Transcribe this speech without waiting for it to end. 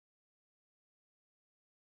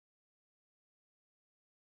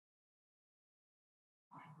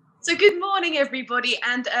So good morning, everybody,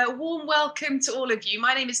 and a warm welcome to all of you.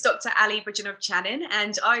 My name is Dr. Budjanovcanin,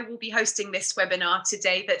 and I will be hosting this webinar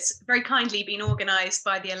today that's very kindly been organised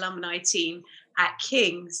by the Alumni team at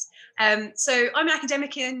King's. So I'm an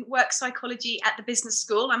academic in work psychology at the business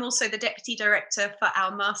school. I'm also the Deputy Director for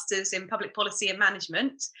our Masters in Public Policy and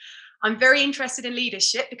Management. I'm very interested in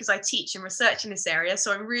leadership because I teach and research in this area,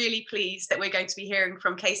 so I'm really pleased that we're going to be hearing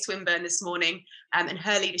from Kay Swinburne this morning and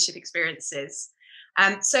her leadership experiences.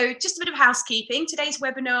 So just a bit of housekeeping. Today's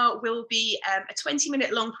webinar will be a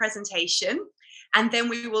 20-minute long presentation, and then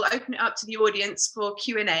we will open it up to the audience for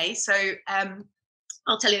Q&A. So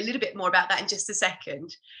I'll tell you a little bit more about that in just a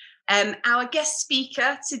second. Our guest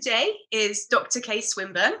speaker today is Dr. Kay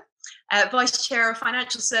Swinburne, Vice Chair of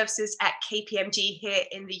Financial Services at KPMG here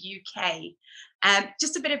in the UK.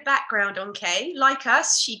 Just a bit of background on Kay. Like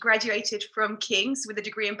us, she graduated from King's with a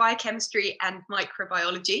degree in biochemistry and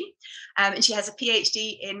microbiology, and she has a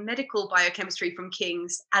PhD in medical biochemistry from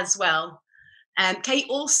King's as well. Kay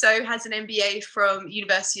also has an MBA from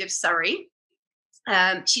University of Surrey.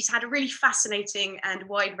 She's had a really fascinating and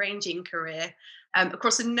wide-ranging career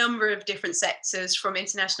across a number of different sectors, from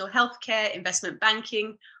international healthcare, investment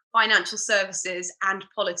banking, financial services, and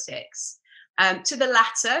politics. To the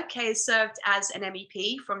latter, Kay has served as an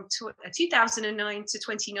MEP from 2009 to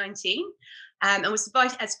 2019 and was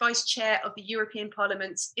as Vice Chair of the European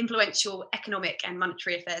Parliament's influential Economic and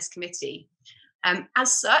Monetary Affairs Committee.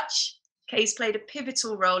 As such, Kay has played a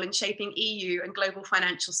pivotal role in shaping EU and global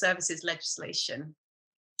financial services legislation.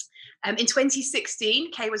 In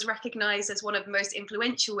 2016, Kay was recognised as one of the most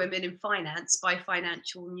influential women in finance by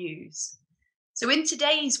Financial News. So in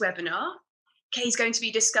today's webinar, Kay is going to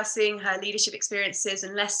be discussing her leadership experiences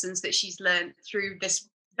and lessons that she's learned through this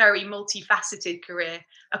very multifaceted career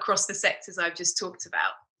across the sectors I've just talked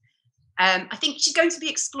about. I think she's going to be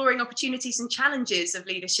exploring opportunities and challenges of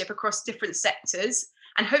leadership across different sectors,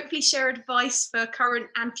 and hopefully share advice for current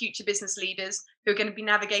and future business leaders who are going to be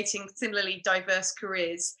navigating similarly diverse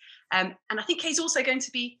careers. And I think Kay's also going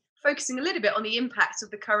to be focusing a little bit on the impacts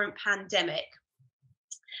of the current pandemic.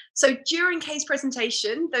 So during Kay's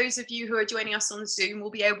presentation, those of you who are joining us on Zoom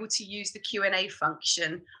will be able to use the Q&A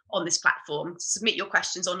function on this platform to submit your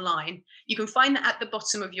questions online. You can find that at the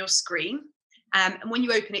bottom of your screen. And when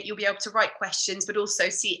you open it, you'll be able to write questions, but also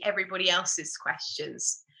see everybody else's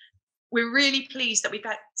questions. We're really pleased that we've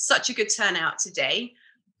had such a good turnout today.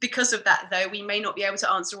 Because of that, though, we may not be able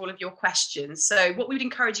to answer all of your questions. So what we would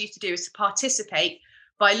encourage you to do is to participate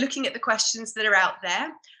by looking at the questions that are out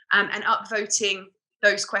there and upvoting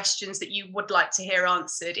those questions that you would like to hear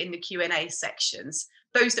answered in the Q&A sections.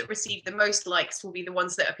 Those that receive the most likes will be the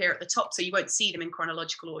ones that appear at the top, so you won't see them in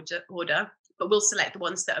chronological order, but we'll select the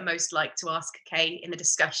ones that are most likely to ask Kay in the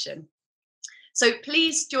discussion. So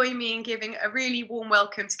please join me in giving a really warm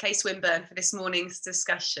welcome to Kay Swinburne for this morning's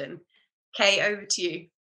discussion. Kay, over to you.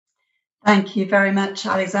 Thank you very much,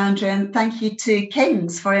 Alexandra, and thank you to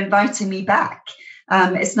King's for inviting me back.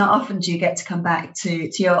 It's not often you get to come back to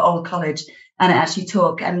your old college and actually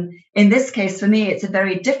talk. And in this case, for me, it's a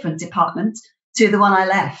very different department to the one I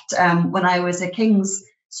left. When I was a King's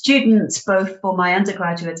student, both for my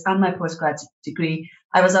undergraduate and my postgraduate degree,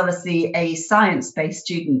 I was obviously a science-based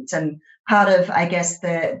student and part of, I guess,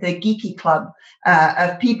 the geeky club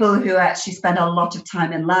of people who actually spent a lot of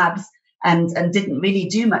time in labs and didn't really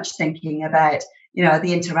do much thinking about,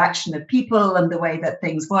 the interaction of people and the way that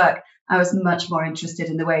things work. I was much more interested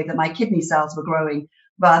in the way that my kidney cells were growing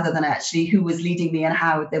rather than actually who was leading me and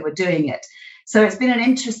how they were doing it. So it's been an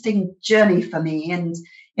interesting journey for me. And,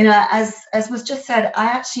 as was just said, I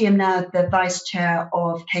actually am now the Vice Chair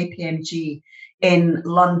of KPMG in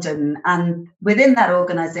London. And within that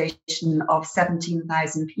organization of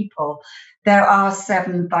 17,000 people, there are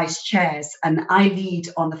 7 vice chairs, and I lead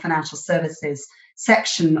on the financial services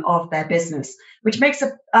section of their business, which makes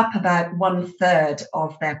up about 1/3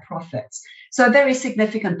 of their profits. So a very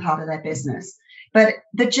significant part of their business. But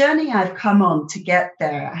the journey I've come on to get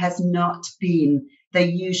there has not been the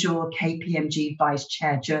usual KPMG vice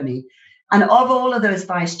chair journey. And of all of those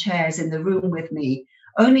vice chairs in the room with me,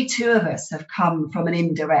 only 2 of us have come from an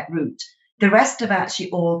indirect route. The rest have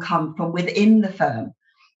actually all come from within the firm.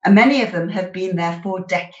 And many of them have been there for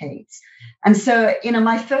decades. And so,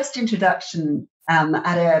 my first introduction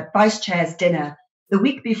at a vice chair's dinner the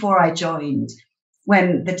week before I joined,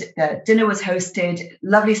 when the dinner was hosted,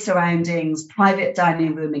 lovely surroundings, private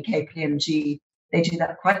dining room in KPMG. They do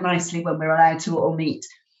that quite nicely when we're allowed to all meet.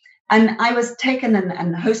 And I was taken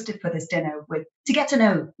and hosted for this dinner to get to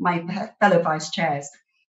know my fellow vice chairs.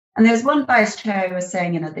 And there's one vice chair who was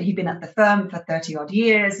saying, that he'd been at the firm for 30 odd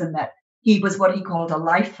years and that he was what he called a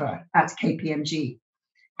lifer at KPMG.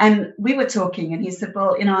 And we were talking, and he said,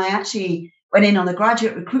 well, I actually went in on the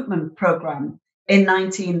graduate recruitment program in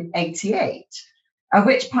 1988, at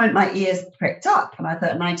which point my ears pricked up. And I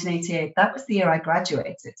thought, 1988, that was the year I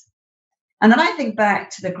graduated. And then I think back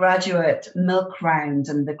to the graduate milk round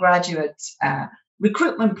and the graduate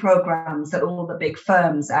recruitment programs that all the big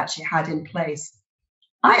firms actually had in place.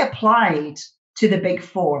 I applied to the big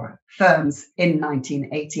four firms in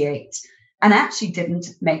 1988 and actually didn't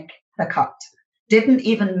make the cut, didn't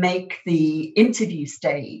even make the interview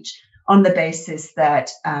stage on the basis that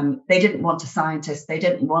they didn't want a scientist, they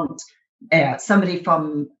didn't want somebody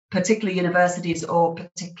from particular universities or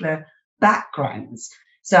particular backgrounds.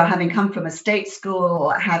 So having come from a state school,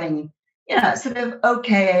 having, sort of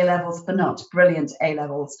okay A-levels, but not brilliant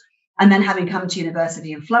A-levels, and then having come to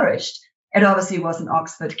university and flourished, it obviously wasn't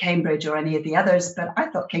Oxford, Cambridge, or any of the others, but I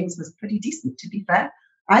thought King's was pretty decent, to be fair.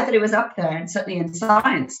 I thought it was up there, and certainly in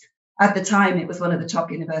science. At the time, it was one of the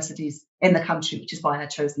top universities in the country, which is why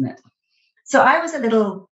I'd chosen it. So I was a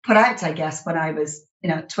little put out, I guess, when I was,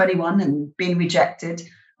 21 and being rejected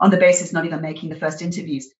on the basis not even making the first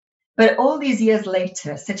interviews. But all these years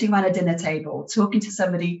later, sitting around a dinner table, talking to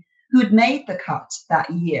somebody who had made the cut that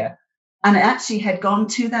year and actually had gone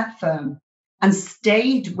to that firm and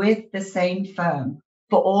stayed with the same firm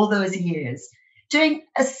for all those years, doing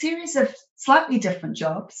a series of slightly different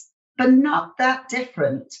jobs, but not that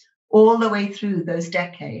different all the way through those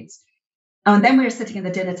decades. And then we were sitting at the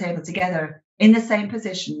dinner table together in the same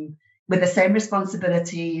position, with the same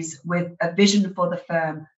responsibilities, with a vision for the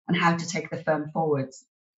firm and how to take the firm forwards.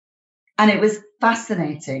 And it was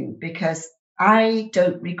fascinating because I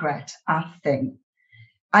don't regret a thing.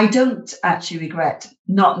 I don't actually regret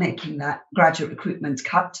not making that graduate recruitment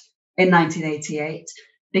cut in 1988,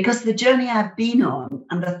 because the journey I've been on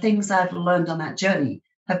and the things I've learned on that journey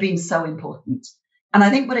have been so important. And I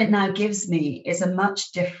think what it now gives me is a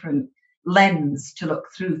much different lens to look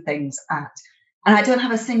through things at. And I don't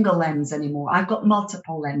have a single lens anymore. I've got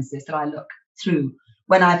multiple lenses that I look through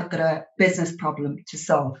when I've got a business problem to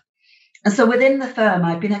solve. And so within the firm,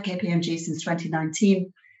 I've been at KPMG since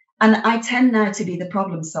 2019, and I tend now to be the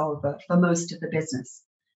problem solver for most of the business.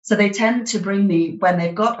 So they tend to bring me when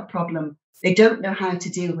they've got a problem, they don't know how to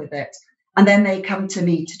deal with it. And then they come to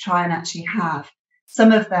me to try and actually have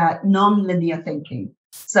some of that non-linear thinking,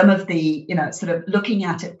 some of the, sort of looking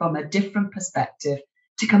at it from a different perspective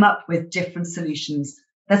to come up with different solutions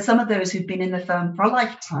that some of those who've been in the firm for a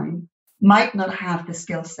lifetime might not have the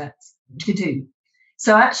skill sets to do.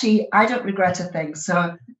 So actually, I don't regret a thing.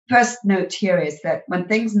 So first note here is that when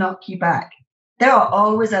things knock you back, there are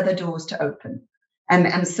always other doors to open.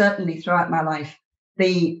 And certainly throughout my life,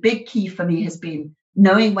 the big key for me has been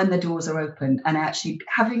knowing when the doors are open and actually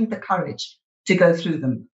having the courage to go through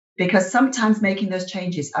them, because sometimes making those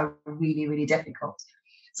changes are really, really difficult.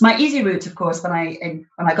 So my easy route, of course, when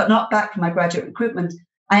I got knocked back from my graduate recruitment,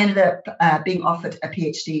 I ended up being offered a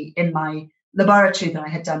PhD in my laboratory that I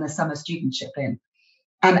had done a summer studentship in.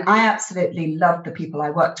 And I absolutely loved the people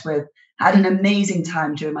I worked with, had an amazing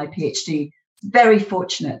time during my PhD, very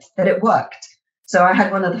fortunate that it worked. So I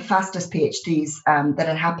had one of the fastest PhDs that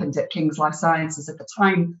had happened at King's Life Sciences at the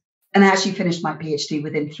time, and I actually finished my PhD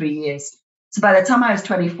within 3 years. So by the time I was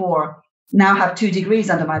 24, now have 2 degrees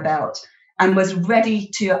under my belt and was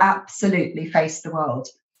ready to absolutely face the world.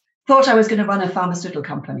 Thought I was going to run a pharmaceutical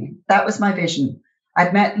company. That was my vision.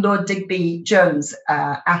 I'd met Lord Digby Jones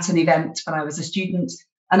at an event when I was a student,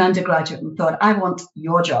 an undergraduate, and thought, I want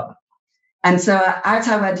your job. And so out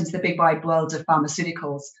I went into the big wide world of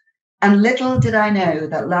pharmaceuticals. And little did I know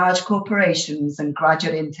that large corporations and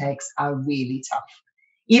graduate intakes are really tough.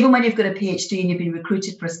 Even when you've got a PhD and you've been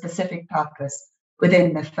recruited for a specific purpose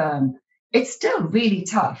within the firm, it's still really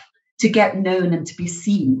tough to get known and to be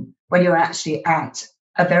seen when you're actually at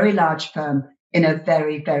a very large firm in a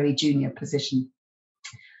very, very junior position.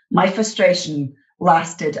 My frustration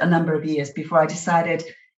lasted a number of years before I decided,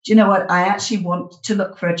 do you know what? I actually want to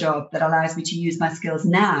look for a job that allows me to use my skills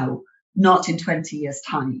now, not in 20 years'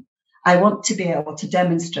 time. I want to be able to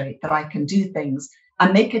demonstrate that I can do things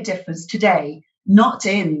and make a difference today, not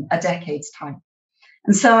in a decade's time.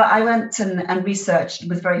 And so I went and researched and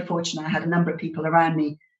was very fortunate. I had a number of people around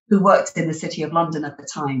me who worked in the City of London at the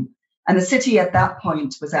time. And the city at that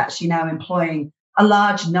point was actually now employing a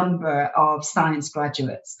large number of science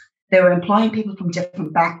graduates. They were employing people from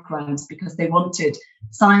different backgrounds because they wanted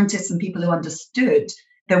scientists and people who understood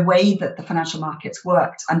the way that the financial markets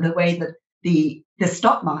worked and the way that the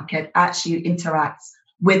stock market actually interacts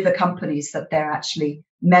with the companies that they're actually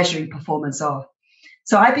measuring performance of.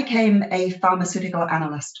 So I became a pharmaceutical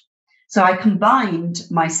analyst. So I combined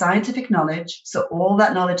my scientific knowledge, so all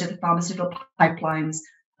that knowledge of the pharmaceutical pipelines,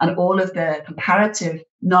 and all of the comparative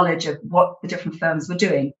knowledge of what the different firms were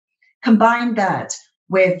doing, combined that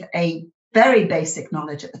with a very basic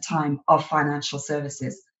knowledge at the time of financial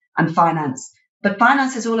services and finance. But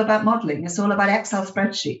finance is all about modeling. It's all about Excel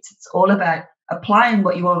spreadsheets. It's all about applying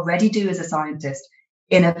what you already do as a scientist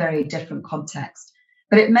in a very different context.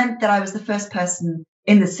 But it meant that I was the first person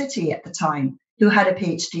in the city at the time who had a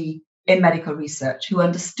PhD in medical research, who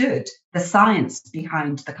understood the science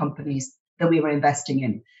behind the companies that we were investing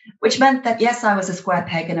in, which meant that, yes, I was a square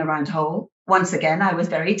peg in a round hole. Once again, I was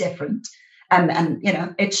very different. And you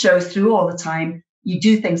know, it shows through all the time. You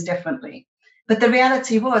do things differently. But the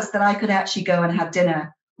reality was that I could actually go and have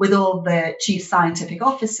dinner with all the chief scientific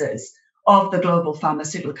officers of the global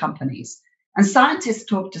pharmaceutical companies. And scientists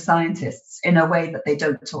talk to scientists in a way that they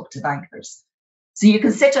don't talk to bankers. So you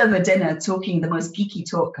can sit over dinner talking the most geeky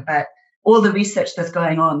talk about all the research that's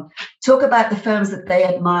going on, talk about the firms that they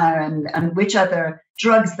admire and which other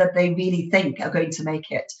drugs that they really think are going to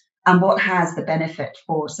make it and what has the benefit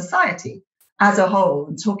for society as a whole,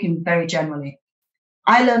 and talking very generally.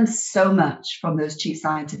 I learned so much from those chief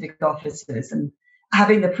scientific officers, and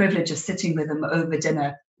having the privilege of sitting with them over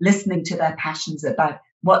dinner, listening to their passions about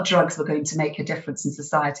what drugs were going to make a difference in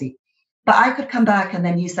society. But I could come back and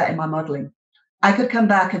then use that in my modeling. I could come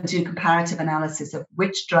back and do comparative analysis of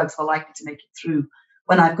which drugs were likely to make it through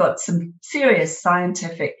when I've got some serious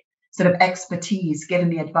scientific sort of expertise giving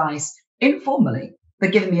me advice informally,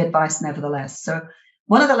 but giving me advice nevertheless. So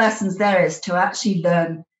one of the lessons there is to actually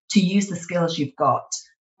learn to use the skills you've got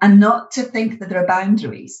and not to think that there are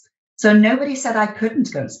boundaries. So nobody said I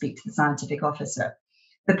couldn't go and speak to the scientific officer.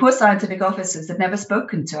 The poor scientific officers had never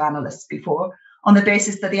spoken to analysts before on the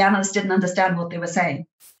basis that the analysts didn't understand what they were saying.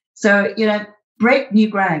 So, you know, break new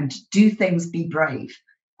ground, do things, be brave.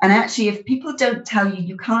 And actually, if people don't tell you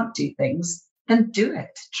you can't do things, then do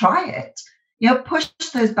it, try it. You know, push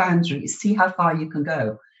those boundaries, see how far you can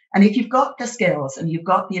go. And if you've got the skills and you've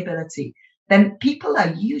got the ability, then people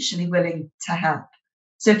are usually willing to help.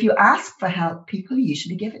 So if you ask for help, people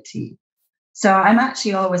usually give it to you. So I'm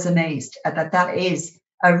actually always amazed at that is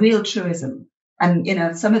a real truism. And, you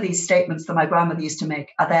know, some of these statements that my grandmother used to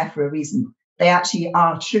make are there for a reason. They actually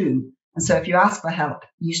are true. And so if you ask for help,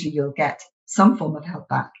 usually you'll get some form of help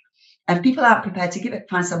back. And if people aren't prepared to give it,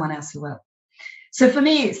 find someone else who will. So for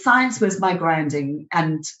me, science was my grounding,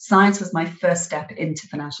 and science was my first step into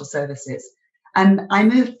financial services. And I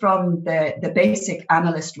moved from the basic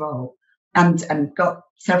analyst role and got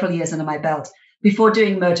several years under my belt before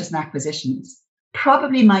doing mergers and acquisitions.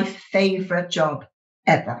 Probably my favorite job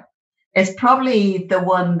ever. It's probably the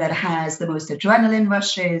one that has the most adrenaline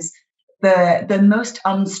rushes, the most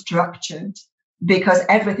unstructured, because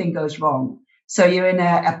everything goes wrong. So you're in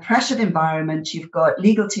a pressured environment. You've got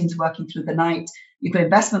legal teams working through the night. You've got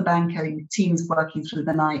investment banking teams working through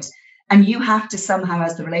the night. And you have to somehow,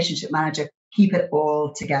 as the relationship manager, keep it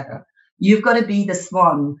all together. You've got to be the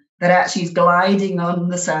swan that actually is gliding on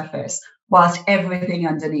the surface whilst everything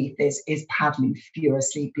underneath is paddling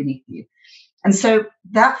furiously beneath you. And so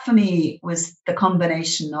that for me was the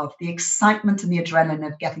combination of the excitement and the adrenaline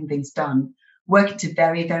of getting things done, working to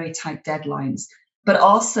very, very tight deadlines, but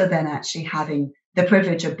also then actually having the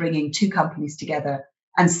privilege of bringing two companies together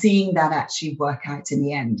and seeing that actually work out in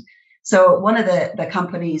the end. So one of the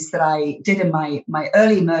companies that I did in my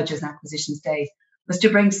early mergers and acquisitions days was to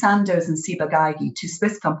bring Sandoz and Ciba-Geigy, two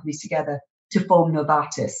Swiss companies, together to form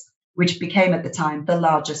Novartis, which became at the time the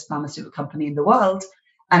largest pharmaceutical company in the world,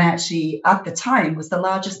 and actually at the time was the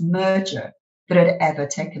largest merger that had ever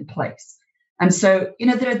taken place. And so, you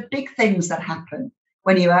know, there are big things that happen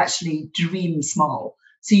when you actually dream small.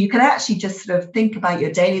 So you can actually just sort of think about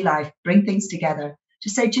your daily life, bring things together,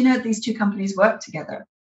 just say, do you know, these two companies work together?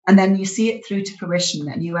 And then you see it through to fruition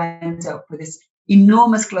and you end up with this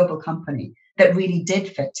enormous global company that really did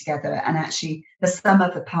fit together. And actually the sum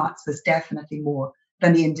of the parts was definitely more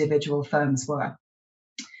than the individual firms were.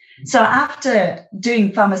 So after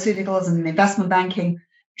doing pharmaceuticals and investment banking,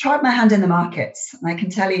 tried my hand in the markets. And I can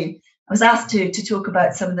tell you, I was asked to talk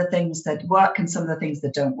about some of the things that work and some of the things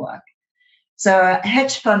that don't work. So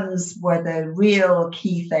hedge funds were the real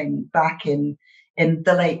key thing back in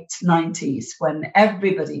the late 90s when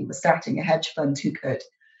everybody was starting a hedge fund who could.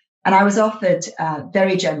 And I was offered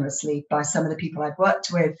very generously by some of the people I've worked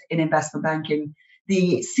with in investment banking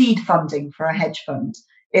the seed funding for a hedge fund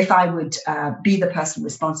if I would be the person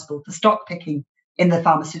responsible for stock picking in the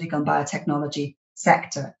pharmaceutical and biotechnology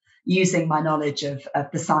sector using my knowledge of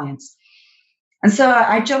the science. And so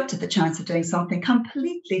I jumped at the chance of doing something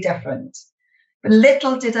completely different. But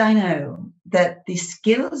little did I know that the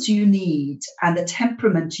skills you need and the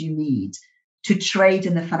temperament you need to trade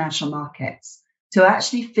in the financial markets, to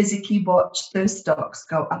actually physically watch those stocks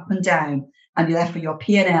go up and down, and therefore your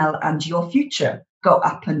P&L and your future go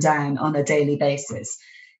up and down on a daily basis,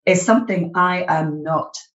 is something I am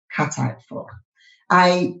not cut out for.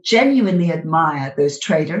 I genuinely admire those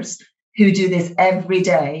traders who do this every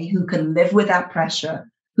day, who can live with that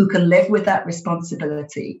pressure, who can live with that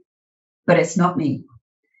responsibility, but it's not me.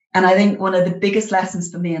 And I think one of the biggest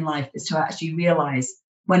lessons for me in life is to actually realize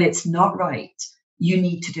when it's not right, you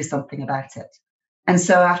need to do something about it. And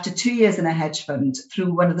so after 2 years in a hedge fund,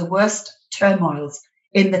 through one of the worst turmoils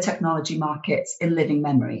in the technology markets in living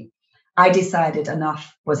memory, I decided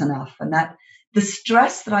enough was enough. And that the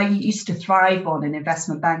stress that I used to thrive on in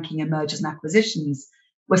investment banking and mergers and acquisitions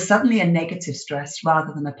was suddenly a negative stress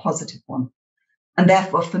rather than a positive one. And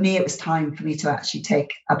therefore, for me, it was time for me to actually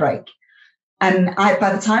take a break. And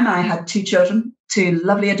by the time I had 2 children, 2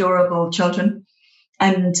 lovely, adorable children,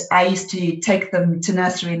 and I used to take them to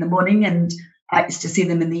nursery in the morning, and I used to see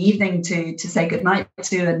them in the evening to say goodnight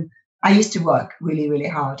to, and I used to work really, really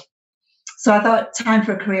hard. So I thought, time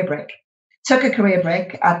for a career break. Took a career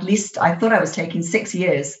break. At least I thought I was taking 6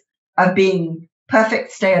 years of being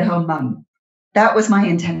perfect stay-at-home mum. That was my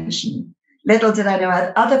intention. Little did I know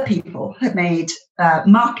other people had made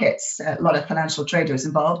markets, a lot of financial traders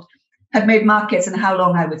involved, had made markets and how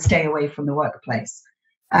long I would stay away from the workplace.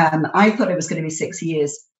 I thought it was going to be 6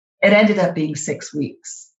 years. It ended up being 6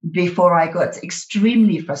 weeks before I got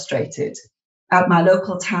extremely frustrated at my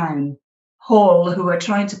local town hall, who were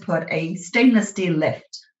trying to put a stainless steel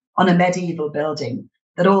lift on a medieval building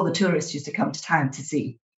that all the tourists used to come to town to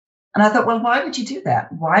see. And I thought, well, why would you do that?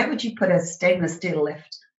 Why would you put a stainless steel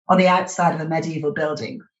lift on the outside of a medieval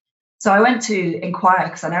building? So I went to inquire,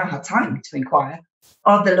 because I now had time to inquire,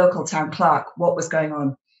 of the local town clerk what was going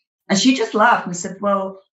on. And she just laughed and said,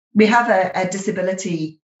 well, we have a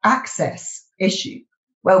disability access issue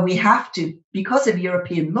where we have to, because of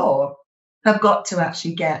European law, have got to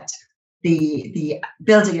actually get the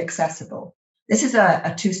building accessible. This is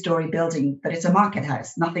a 2-story building, but it's a market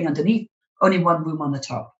house, nothing underneath, only 1 room on the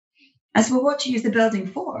top. I said, well, what do you use the building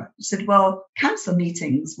for? She said, well, council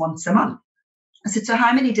meetings once a month. I said, so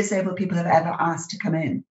how many disabled people have ever asked to come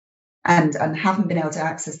in and haven't been able to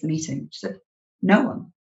access the meeting? She said, no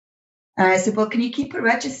one. And I said, well, can you keep a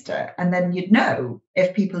register? And then you'd know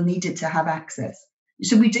if people needed to have access. She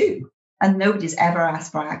said, we do. And nobody's ever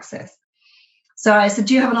asked for access. So I said,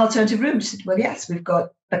 do you have an alternative room? She said, well, yes, we've got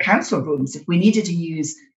the council rooms. If we needed to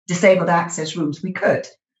use disabled access rooms, we could.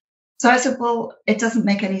 So I said, well, it doesn't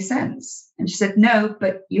make any sense. And she said, no,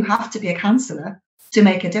 but you have to be a councillor to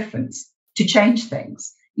make a difference, to change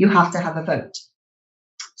things. You have to have a vote.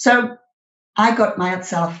 So I got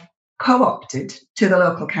myself co-opted to the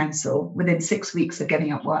local council within 6 weeks of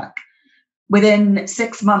giving up work. Within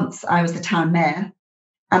 6 months, I was the town mayor.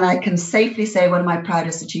 And I can safely say one of my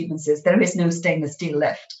proudest achievements is there is no stainless steel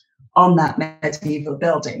lift on that medieval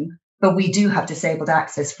building, but we do have disabled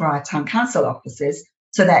access for our town council offices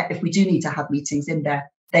so that if we do need to have meetings in there,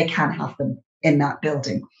 they can have them in that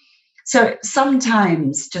building. So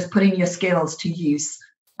sometimes just putting your skills to use,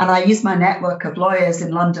 and I use my network of lawyers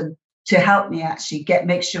in London to help me actually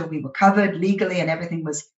make sure we were covered legally and everything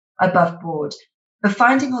was above board. But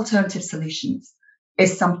finding alternative solutions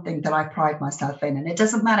is something that I pride myself in. And it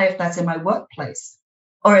doesn't matter if that's in my workplace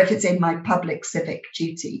or if it's in my public civic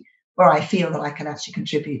duty where I feel that I can actually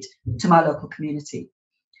contribute to my local community.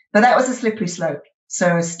 But that was a slippery slope.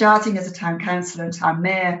 So starting as a town councillor and town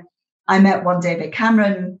mayor, I met one David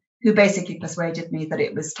Cameron, who basically persuaded me that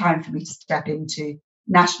it was time for me to step into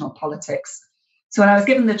national politics. So when I was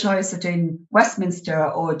given the choice of doing Westminster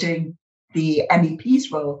or doing the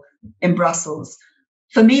MEP's role in Brussels,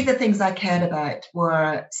 for me, the things I cared about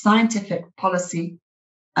were scientific policy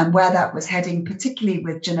and where that was heading, particularly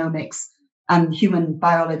with genomics and human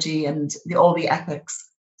biology and all the ethics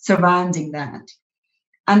surrounding that.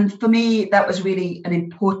 And for me, that was really an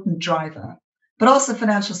important driver, but also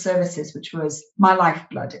financial services, which was my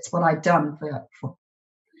lifeblood. It's what I'd done for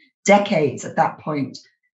decades at that point.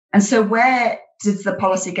 And so where did the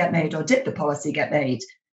policy get made, or did the policy get made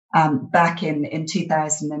back in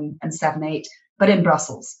 2007-8? But in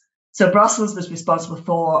Brussels. So Brussels was responsible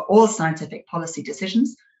for all scientific policy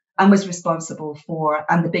decisions and was responsible for,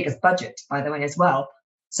 and the biggest budget, by the way, as well.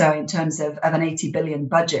 So in terms of an 80 billion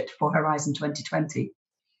budget for Horizon 2020.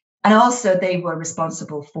 And also they were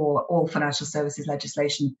responsible for all financial services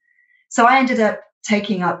legislation. So I ended up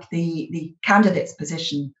taking up the candidate's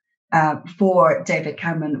position for David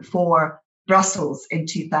Cameron for Brussels in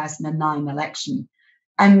 2009 election.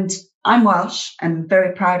 And I'm Welsh and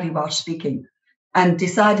very proudly Welsh speaking, and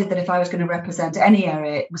decided that if I was going to represent any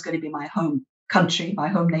area, it was going to be my home country, my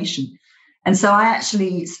home nation. And so I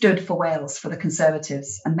actually stood for Wales for the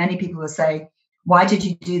Conservatives. And many people will say, why did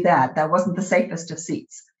you do that? That wasn't the safest of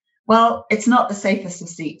seats. Well, it's not the safest of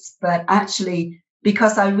seats, but actually,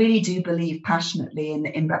 because I really do believe passionately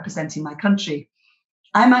in representing my country,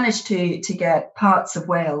 I managed to get parts of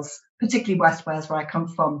Wales, particularly West Wales, where I come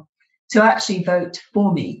from, to actually vote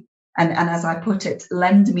for me. And as I put it,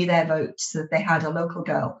 lend me their vote so that they had a local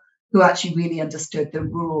girl who actually really understood the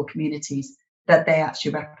rural communities that they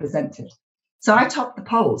actually represented. So I topped the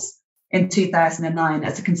polls in 2009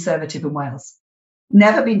 as a Conservative in Wales.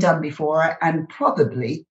 Never been done before and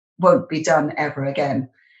probably won't be done ever again.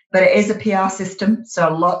 But it is a PR system,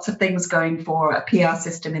 so lots of things going for a PR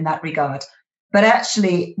system in that regard. But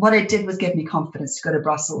actually, what it did was give me confidence to go to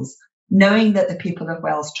Brussels, knowing that the people of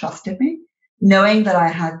Wales trusted me, knowing that I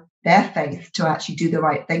had their faith to actually do the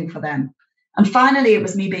right thing for them. And finally, it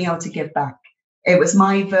was me being able to give back. It was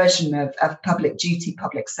my version of public duty,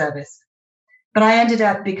 public service. But I ended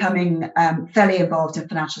up becoming fairly involved in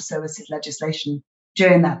financial services legislation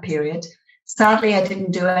during that period. Sadly, I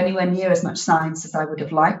didn't do anywhere near as much science as I would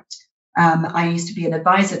have liked. I used to be an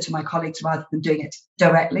advisor to my colleagues rather than doing it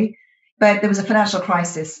directly. But there was a financial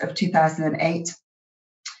crisis of 2008,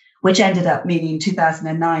 which ended up meaning in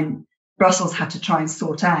 2009, Brussels had to try and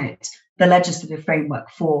sort out the legislative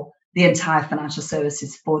framework for the entire financial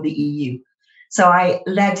services for the EU. So I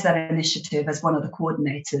led that initiative as one of the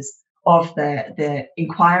coordinators of the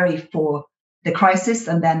inquiry for the crisis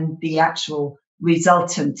and then the actual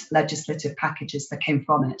resultant legislative packages that came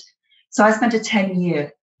from it. So I spent a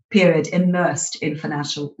 10-year period immersed in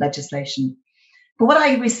financial legislation. But what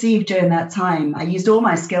I received during that time, I used all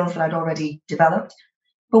my skills that I'd already developed.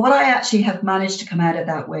 But what I actually have managed to come out of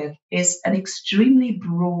that with is an extremely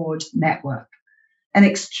broad network, an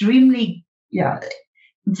extremely,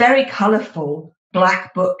 very colourful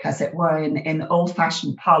black book, as it were, in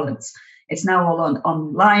old-fashioned parlance. It's now all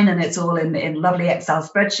online and it's all in lovely Excel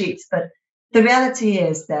spreadsheets. But the reality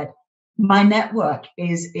is that my network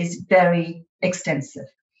is very extensive.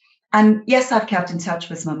 And yes, I've kept in touch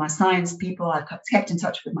with some of my science people. I've kept in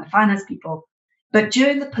touch with my finance people. But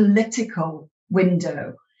during the political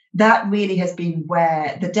window, that really has been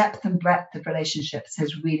where the depth and breadth of relationships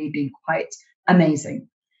has really been quite amazing.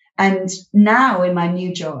 And now in my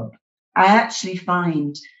new job, I actually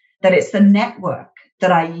find that it's the network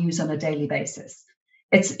that I use on a daily basis.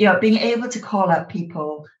 It's being able to call up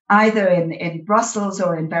people either in Brussels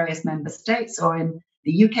or in various member states or in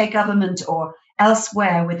the UK government or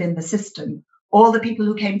elsewhere within the system, all the people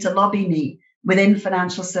who came to lobby me within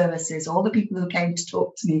financial services, all the people who came to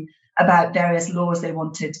talk to me about various laws they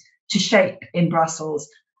wanted to shape in Brussels.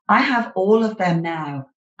 I have all of them now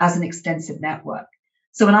as an extensive network.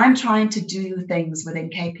 So when I'm trying to do things within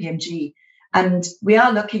KPMG, and we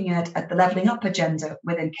are looking at the levelling up agenda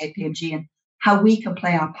within KPMG and how we can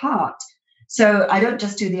play our part. So I don't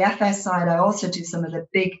just do the FS side, I also do some of the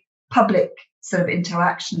big public sort of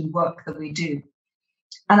interaction work that we do.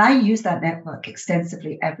 And I use that network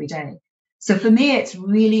extensively every day. So for me, it's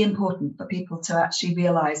really important for people to actually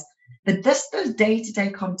realize that just those day-to-day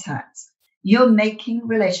contacts, you're making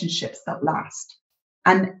relationships that last.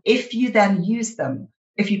 And if you then use them,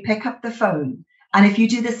 if you pick up the phone, and if you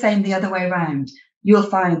do the same the other way around, you'll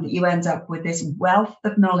find that you end up with this wealth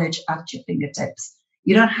of knowledge at your fingertips.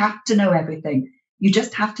 You don't have to know everything. You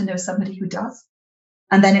just have to know somebody who does.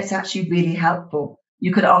 And then it's actually really helpful.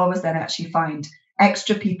 You could always then actually find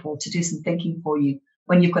extra people to do some thinking for you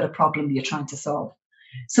when you've got a problem that you're trying to solve.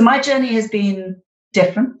 So my journey has been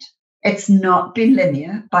different. It's not been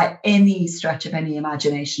linear by any stretch of any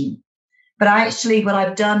imagination. But actually, what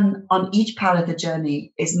I've done on each part of the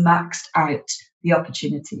journey is maxed out the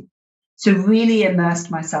opportunity. So really immersed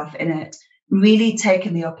myself in it, really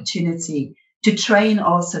taken the opportunity to train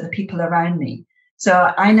also the people around me. So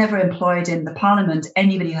I never employed in the Parliament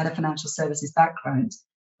anybody who had a financial services background.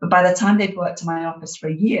 But by the time they'd worked in my office for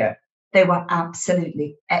a year, they were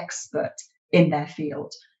absolutely expert in their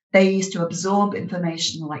field. They used to absorb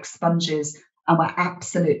information like sponges and were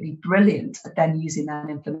absolutely brilliant at then using that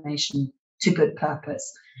information to good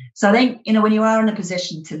purpose. So I think, when you are in a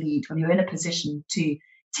position to lead, when you're in a position to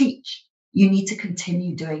teach, you need to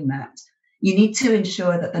continue doing that. You need to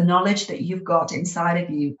ensure that the knowledge that you've got inside of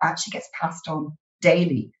you actually gets passed on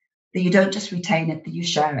daily, that you don't just retain it, that you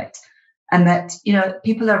share it. And that,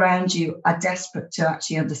 people around you are desperate to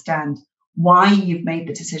actually understand why you've made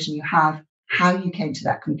the decision you have, how you came to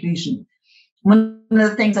that conclusion. One of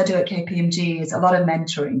the things I do at KPMG is a lot of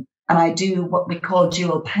mentoring. And I do what we call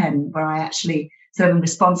dual pen, where I actually sort of am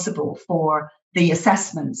responsible for the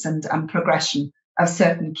assessments and progression of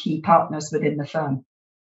certain key partners within the firm.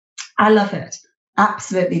 I love it.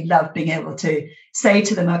 absolutely love being able to say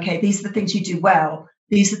to them, okay, these are the things you do well.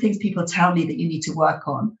 These are the things people tell me that you need to work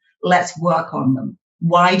on. Let's work on them.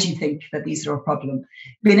 Why do you think that these are a problem?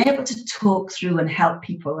 Being able to talk through and help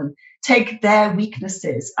people and take their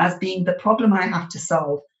weaknesses as being the problem I have to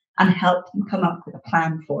solve and help them come up with a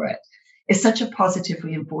plan for it is such a positive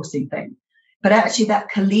reinforcing thing. But actually that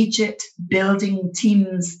collegiate building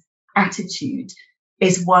teams attitude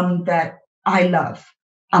is one that I love.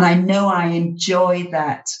 And I know I enjoy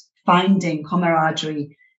that, finding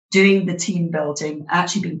camaraderie, doing the team building,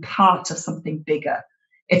 actually being part of something bigger.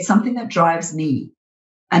 It's something that drives me.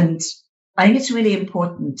 And I think it's really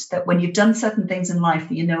important that when you've done certain things in life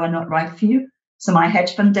that you know are not right for you. So my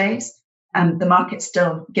hedge fund days, the markets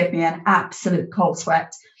still give me an absolute cold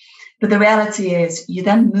sweat. But the reality is you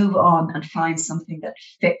then move on and find something that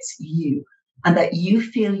fits you and that you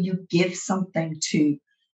feel you give something to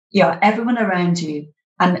everyone around you.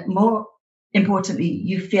 And more importantly,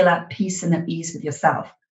 you feel at peace and at ease with yourself.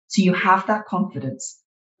 So you have that confidence.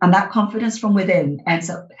 And that confidence from within ends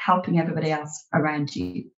up helping everybody else around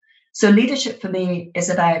you. So leadership for me is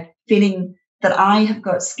about feeling that I have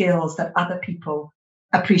got skills that other people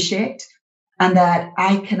appreciate and that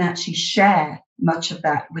I can actually share much of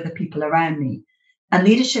that with the people around me. And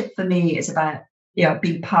leadership for me is about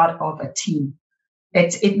being part of a team.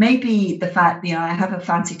 It may be the fact that I have a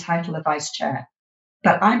fancy title of vice chair,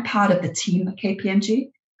 but I'm part of the team at KPMG.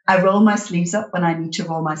 I roll my sleeves up when I need to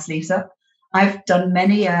roll my sleeves up. I've done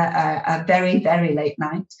many a very, very late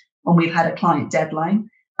night when we've had a client deadline,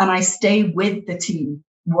 and I stay with the team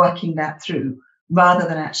working that through rather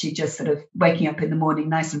than actually just sort of waking up in the morning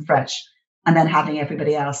nice and fresh and then having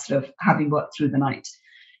everybody else sort of having worked through the night.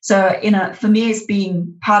 So, for me, it's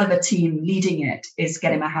being part of a team, leading it is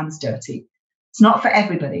getting my hands dirty. It's not for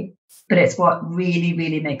everybody, but it's what really,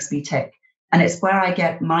 really makes me tick. And it's where I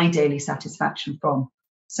get my daily satisfaction from.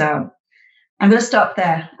 So I'm going to stop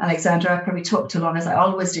there, Alexandra. I probably talked too long, as I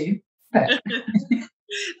always do. But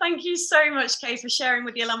Thank you so much, Kay, for sharing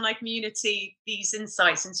with the alumni community these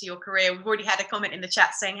insights into your career. We've already had a comment in the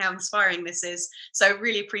chat saying how inspiring this is. So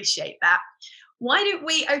really appreciate that. Why don't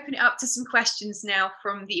we open it up to some questions now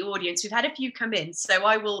from the audience? We've had a few come in, so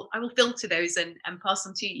I will filter those and pass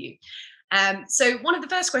them to you. So one of the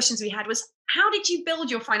first questions we had was, how did you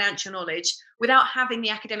build your financial knowledge without having the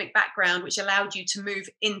academic background which allowed you to move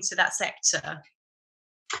into that sector?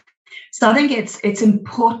 So I think it's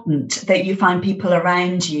important that you find people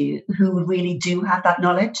around you who really do have that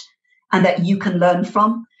knowledge and that you can learn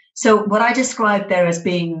from. So what I described there as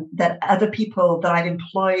being that other people that I've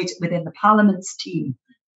employed within the Parliament's team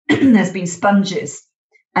has been sponges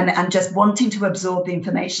and just wanting to absorb the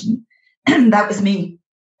information. That was me.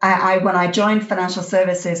 When I joined financial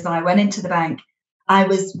services, when I went into the bank, I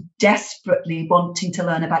was desperately wanting to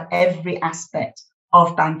learn about every aspect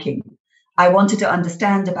of banking. I wanted to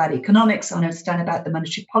understand about economics, I wanted to understand about the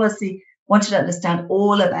monetary policy, wanted to understand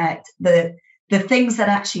all about the things that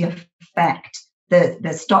actually affect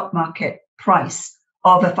the stock market price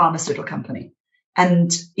of a pharmaceutical company.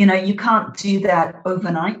 And, you can't do that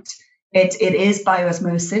overnight. It is by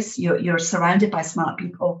osmosis. You're surrounded by smart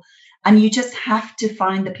people. And you just have to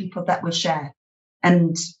find the people that will share.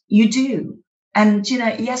 And you do. And,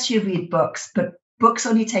 yes, you read books, but books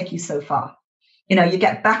only take you so far. You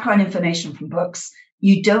get background information from books.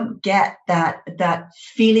 You don't get that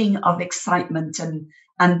feeling of excitement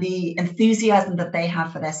and the enthusiasm that they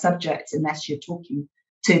have for their subjects unless you're talking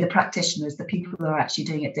to the practitioners, the people who are actually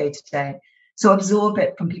doing it day to day. So absorb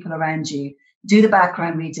it from people around you. Do the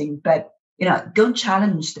background reading, but, go and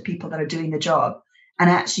challenge the people that are doing the job. And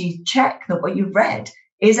actually check that what you've read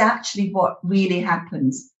is actually what really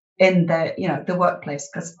happens in the workplace.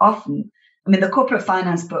 Because often, the corporate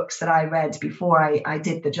finance books that I read before I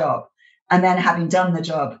did the job, and then having done the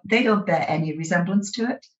job, they don't bear any resemblance to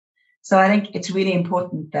it. So I think it's really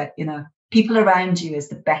important that, people around you is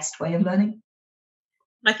the best way of learning.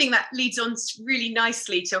 I think that leads on really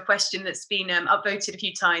nicely to a question that's been upvoted a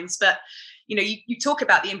few times, but you talk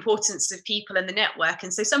about the importance of people and the network.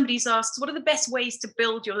 And so somebody's asked, what are the best ways to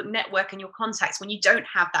build your network and your contacts when you don't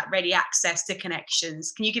have that ready access to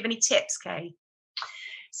connections? Can you give any tips, Kay?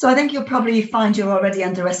 So I think you'll probably find you're already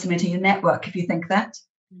underestimating your network if you think that.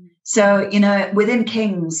 So, within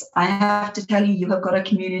King's, I have to tell you, you have got a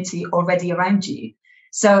community already around you.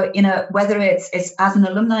 So, whether it's as an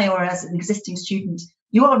alumni or as an existing student,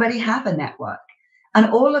 you already have a network. And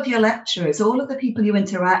all of your lecturers, all of the people you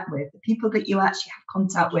interact with, the people that you actually have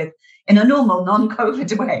contact with in a normal,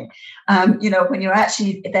 non-COVID way, when you're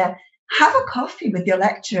actually there, have a coffee with your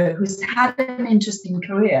lecturer who's had an interesting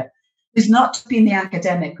career, who's not been the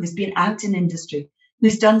academic, who's been out in industry,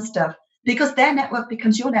 who's done stuff. because their network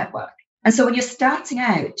becomes your network. And so when you're starting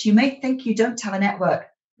out, you may think you don't have a network,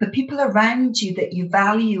 but people around you that you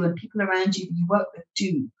value and people around you that you work with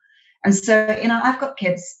do. And so, I've got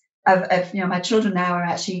kids my children now are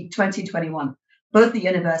actually 20, 21, both at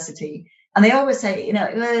university. And they always say,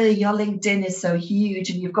 oh, your LinkedIn is so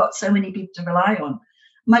huge and you've got so many people to rely on.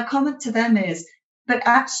 My comment to them is, but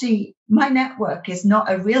actually my network is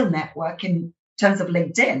not a real network in terms of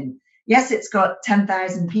LinkedIn. Yes, it's got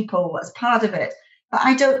 10,000 people as part of it, but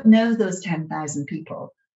I don't know those 10,000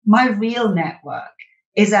 people. My real network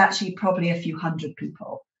is actually probably a few hundred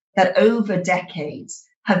people that over decades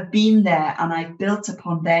have been there, and I've built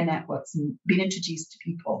upon their networks and been introduced to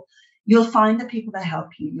people. You'll find the people that help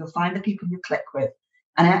you. You'll find the people you click with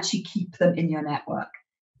and actually keep them in your network.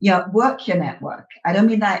 Work your network. I don't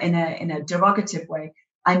mean that in a derogative way.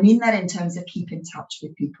 I mean that in terms of keep in touch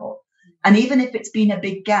with people. And even if it's been a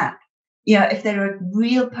big gap, if they're a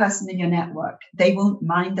real person in your network, they won't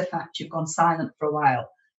mind the fact you've gone silent for a while,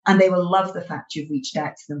 and they will love the fact you've reached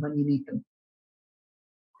out to them when you need them.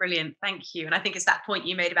 Brilliant, thank you. And I think it's that point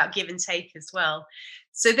you made about give and take as well.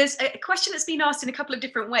 So there's a question that's been asked in a couple of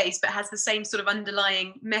different ways, but has the same sort of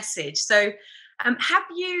underlying message. So have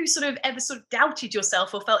you sort of ever sort of doubted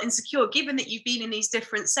yourself or felt insecure, given that you've been in these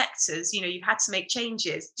different sectors, you've had to make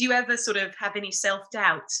changes? Do you ever sort of have any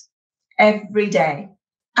self-doubt? Every day,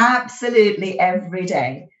 absolutely every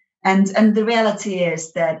day. And the reality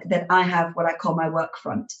is that I have what I call my work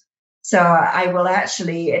front. So I will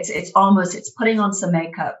actually, it's putting on some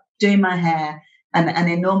makeup, doing my hair, and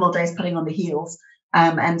in normal days putting on the heels,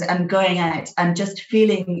 and going out and just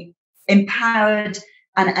feeling empowered.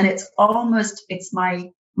 And it's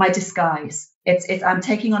my disguise. I'm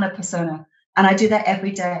taking on a persona, and I do that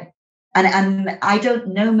every day. And I don't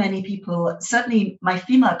know many people, certainly my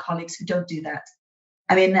female colleagues, who don't do that.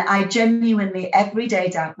 I mean, I genuinely every day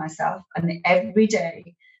doubt myself, and every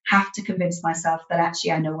day have to convince myself that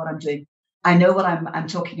actually I know what I'm doing. I know what I'm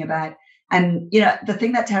talking about. And, the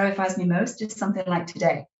thing that terrifies me most is something like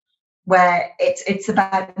today, where it's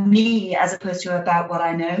about me as opposed to about what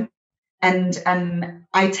I know. And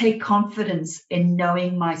I take confidence in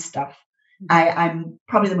knowing my stuff. I'm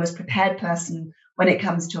probably the most prepared person when it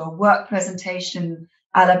comes to a work presentation.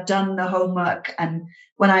 I'll have done the homework. And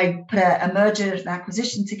when I put a merger and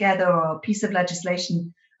acquisition together or a piece of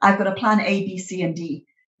legislation, I've got a plan A, B, C, and D.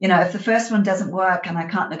 If the first one doesn't work and I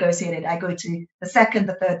can't negotiate it, I go to the second,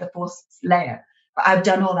 the third, the fourth layer. But I've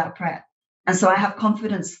done all that prep. And so I have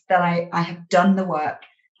confidence that I have done the work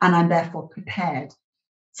and I'm therefore prepared.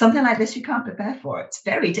 Something like this, you can't prepare for. It's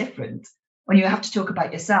very different when you have to talk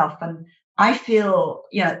about yourself. And I feel,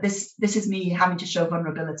 this is me having to show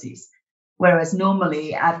vulnerabilities, whereas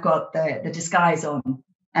normally I've got the disguise on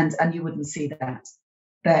and you wouldn't see that.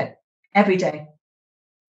 But every day.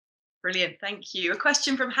 Brilliant, thank you. A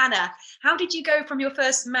question from Hannah. How did you go from your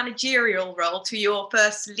first managerial role to your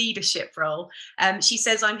first leadership role? She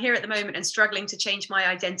says, I'm here at the moment and struggling to change my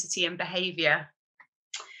identity and behaviour.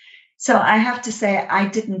 So I have to say, I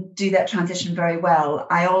didn't do that transition very well.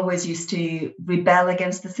 I always used to rebel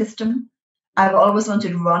against the system. I've always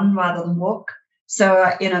wanted to run rather than walk.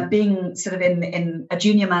 So, being sort of in a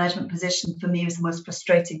junior management position for me was the most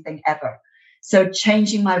frustrating thing ever. So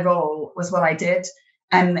changing my role was what I did.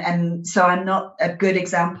 And so I'm not a good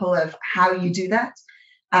example of how you do that.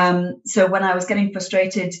 So when I was getting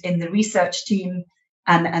frustrated in the research team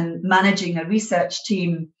and managing a research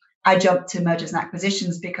team, I jumped to mergers and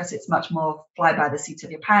acquisitions because it's much more fly by the seat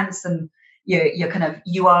of your pants, and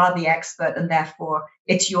you are the expert, and therefore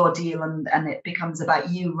it's your deal, and it becomes about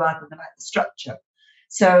you rather than about the structure.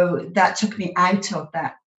 So that took me out of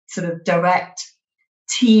that sort of direct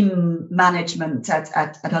team management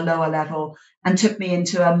at a lower level and took me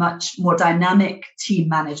into a much more dynamic team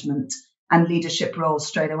management and leadership role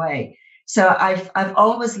straight away. So I've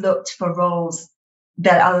always looked for roles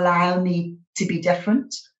that allow me to be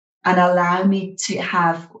different and allow me to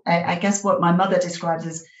have, I guess what my mother describes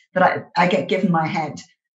as that I get given my head,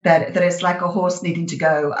 that it's like a horse needing to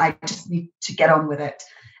go. I just need to get on with it.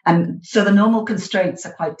 And so the normal constraints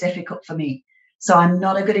are quite difficult for me. So I'm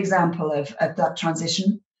not a good example of that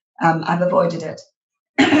transition. I've avoided it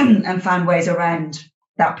and found ways around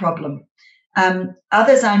that problem.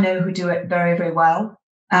 Others I know who do it very, very well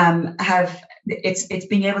have it's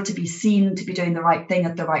being able to be seen to be doing the right thing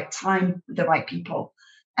at the right time with the right people.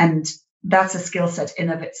 And that's a skill set in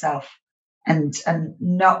of itself and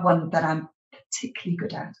not one that I'm particularly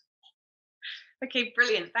good at. Okay,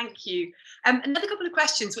 brilliant. Thank you. Another couple of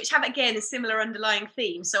questions which have, again, a similar underlying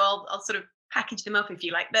theme. So I'll sort of package them up if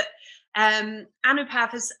you like. But Anupav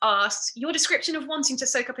has asked, your description of wanting to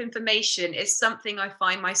soak up information is something I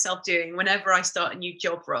find myself doing whenever I start a new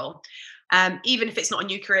job role, even if it's not a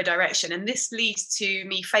new career direction. And this leads to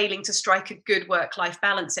me failing to strike a good work-life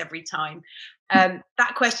balance every time.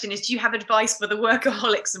 That question is, do you have advice for the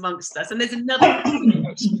workaholics amongst us? And there's another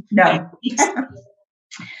no.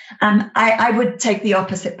 I would take the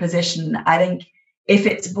opposite position. I think if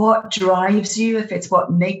it's what drives you, if it's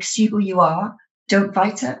what makes you who you are, don't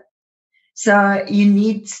fight it. So you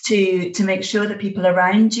need to make sure that people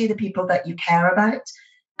around you, the people that you care about,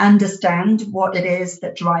 understand what it is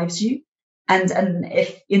that drives you. And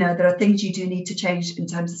if, there are things you do need to change in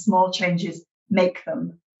terms of small changes, make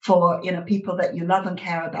them for, people that you love and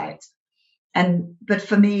care about. But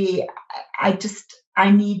for me,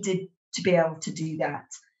 I needed to be able to do that.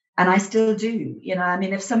 And I still do.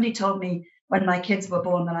 If somebody told me when my kids were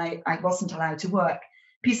born that I wasn't allowed to work,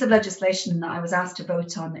 piece of legislation that I was asked to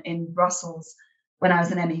vote on in Brussels when I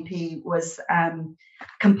was an MEP was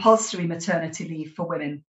compulsory maternity leave for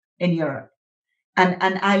women in Europe.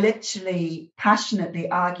 And I literally passionately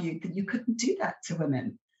argued that you couldn't do that to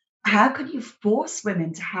women. How could you force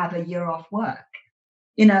women to have a year off work?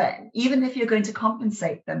 Even if you're going to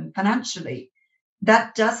compensate them financially,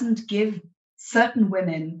 that doesn't give certain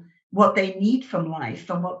women what they need from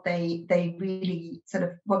life and what they really sort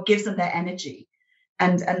of, what gives them their energy.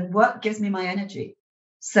 And work gives me my energy.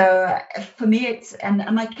 So for me, it's, and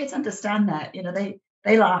my kids understand that,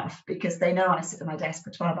 they laugh because they know I sit at my desk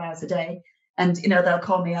for 12 hours a day. And, they'll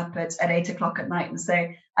call me up at 8 o'clock at night and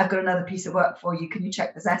say, I've got another piece of work for you. Can you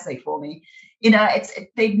check this essay for me?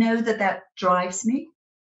 They know that drives me,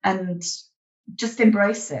 and just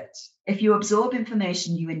embrace it. If you absorb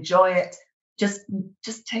information, you enjoy it, just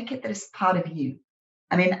take it that it's part of you.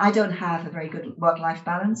 I don't have a very good work-life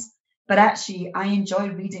balance, but actually I enjoy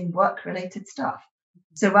reading work-related stuff.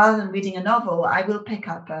 So rather than reading a novel, I will pick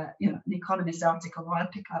up an Economist article, or I'll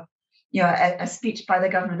pick up a speech by the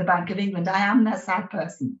Governor of the Bank of England. I am a sad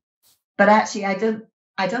person, but actually I don't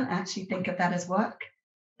actually think of that as work.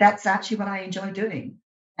 That's actually what I enjoy doing.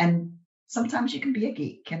 And sometimes you can be a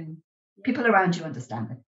geek and people around you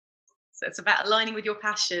understand it. So it's about aligning with your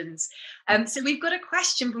passions. So we've got a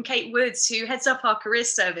question from Kate Woods, who heads up our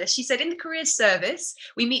careers service. She said, in the careers service,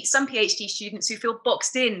 we meet some PhD students who feel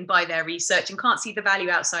boxed in by their research and can't see the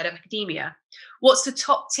value outside of academia. What's the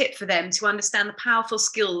top tip for them to understand the powerful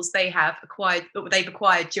skills they've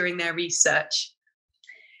acquired during their research?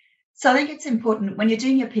 So I think it's important when you're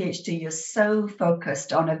doing your PhD, you're so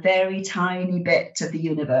focused on a very tiny bit of the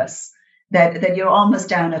universe that you're almost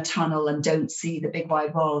down a tunnel and don't see the big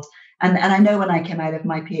wide world. And I know when I came out of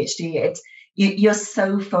my PhD, you're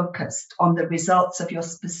so focused on the results of your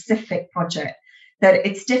specific project that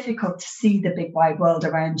it's difficult to see the big wide world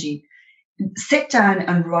around you. Sit down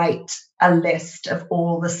and write a list of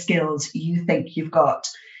all the skills you think you've got.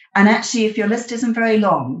 And actually, if your list isn't very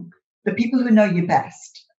long, the people who know you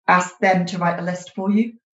best, ask them to write a list for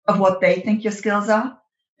you of what they think your skills are,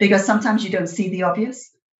 because sometimes you don't see the obvious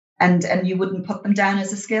and you wouldn't put them down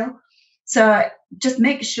as a skill. So just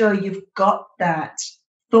make sure you've got that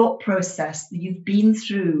thought process, that you've been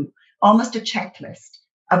through almost a checklist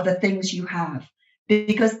of the things you have,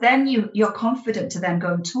 because then you're confident to then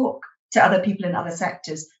go and talk to other people in other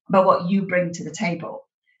sectors about what you bring to the table.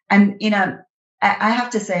 And, I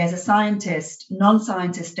have to say, as a scientist,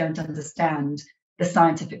 non-scientists don't understand the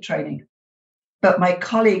scientific training. But my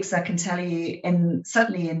colleagues, I can tell you,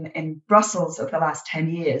 certainly in Brussels over the last 10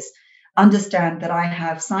 years, understand that I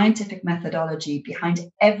have scientific methodology behind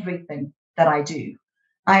everything that I do.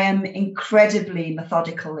 I am incredibly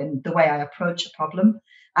methodical in the way I approach a problem.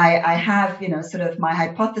 I have, sort of my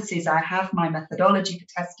hypotheses. I have my methodology for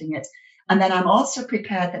testing it. And then I'm also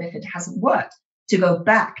prepared that if it hasn't worked, to go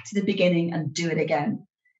back to the beginning and do it again.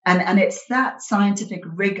 And it's that scientific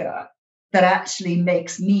rigor that actually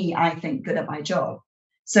makes me, I think, good at my job.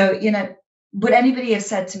 So, would anybody have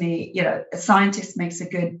said to me, a scientist makes a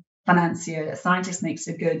good financier, a scientist makes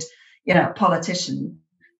a good, politician?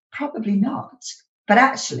 Probably not. But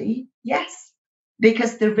actually, yes,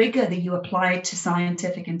 because the rigor that you apply to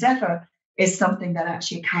scientific endeavor is something that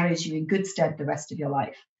actually carries you in good stead the rest of your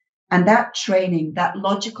life. And that training, that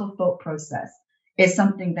logical thought process is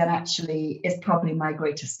something that actually is probably my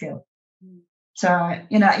greatest skill. So,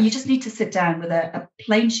 you just need to sit down with a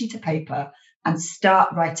plain sheet of paper and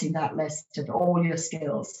start writing that list of all your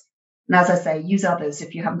skills. And as I say, use others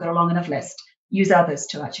if you haven't got a long enough list. Use others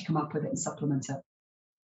to actually come up with it and supplement it.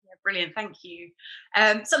 Yeah, Brilliant, thank you.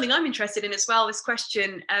 Something I'm interested in as well, this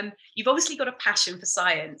question, you've obviously got a passion for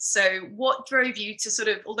science. So what drove you to sort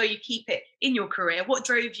of, although you keep it in your career, what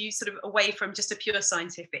drove you sort of away from just a pure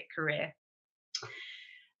scientific career?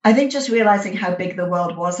 I think just realizing how big the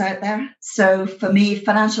world was out there. So for me,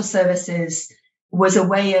 financial services was a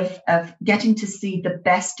way of getting to see the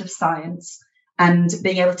best of science and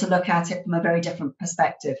being able to look at it from a very different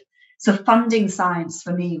perspective. So funding science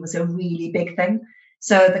for me was a really big thing.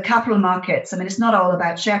 So the capital markets, I mean, it's not all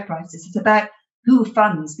about share prices. It's about who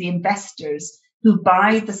funds the investors who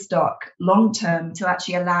buy the stock long term to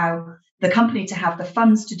actually allow the company to have the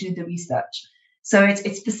funds to do the research. So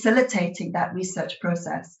it's facilitating that research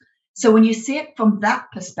process. So when you see it from that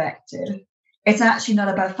perspective, it's actually not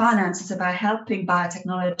about finance. It's about helping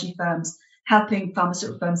biotechnology firms, helping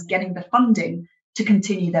pharmaceutical firms getting the funding to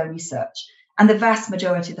continue their research. And the vast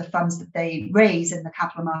majority of the funds that they raise in the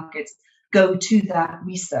capital markets go to that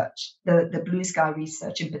research, the blue sky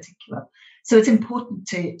research in particular. So it's important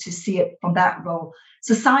to see it from that role.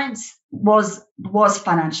 So science was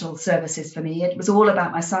financial services for me. It was all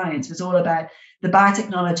about my science. It was all about the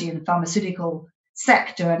biotechnology and pharmaceutical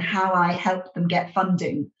sector and how I helped them get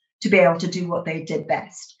funding to be able to do what they did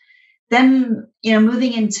best. Then,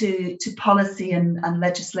 moving into policy and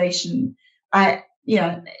legislation, I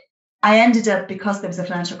ended up, because there was a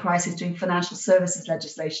financial crisis, doing financial services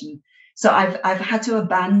legislation. So I've had to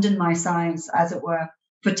abandon my science, as it were,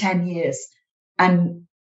 for 10 years. And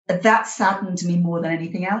that saddened me more than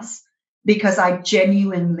anything else, because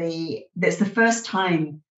it's the first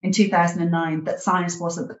time in 2009 that science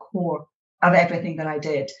wasn't the core of everything that I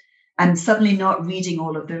did. And suddenly not reading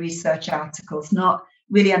all of the research articles, not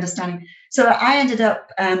really understanding. So I ended up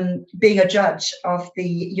being a judge of the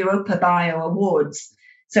Europa Bio Awards.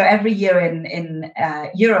 So every year in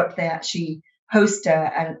Europe, they actually host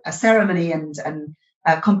a ceremony and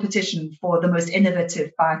a competition for the most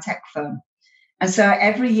innovative biotech firm. And so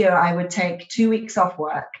every year I would take 2 weeks off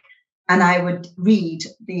work and I would read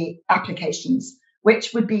the applications,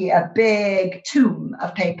 which would be a big tome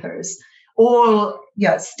of papers, all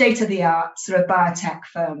state-of-the-art sort of biotech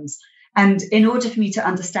firms. And in order for me to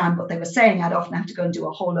understand what they were saying, I'd often have to go and do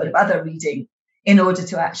a whole load of other reading in order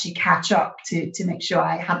to actually catch up to make sure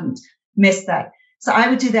I hadn't missed that. So I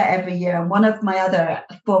would do that every year. And one of my other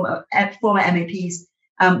former MEPs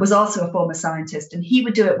was also a former scientist, and he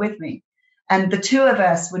would do it with me. And the two of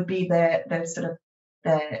us would be the sort of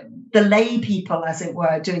the lay people, as it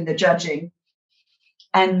were, doing the judging.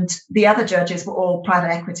 And the other judges were all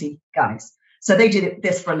private equity guys. So they do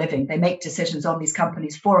this for a living. They make decisions on these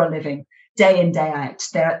companies for a living, day in, day out.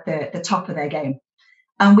 They're at the top of their game.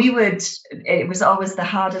 And it was always the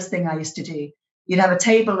hardest thing I used to do. You'd have a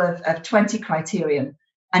table of 20 criterion,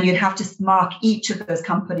 and you'd have to mark each of those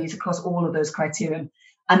companies across all of those criterion.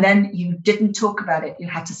 And then you didn't talk about it. You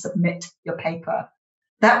had to submit your paper.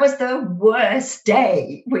 That was the worst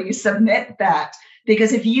day where you submit that,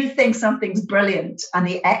 because if you think something's brilliant and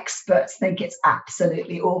the experts think it's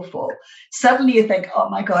absolutely awful, suddenly you think, oh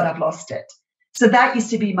my God, I've lost it. So that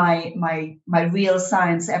used to be my real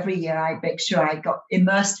science. Every year I'd make sure I got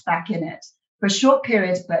immersed back in it for a short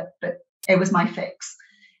period, but it was my fix.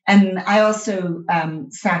 And I also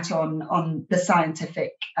sat on the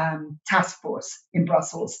scientific task force in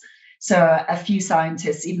Brussels. So a few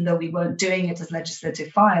scientists, even though we weren't doing it as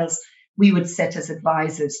legislative files, we would sit as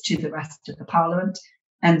advisors to the rest of the parliament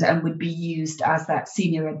and would be used as that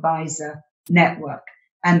senior advisor network.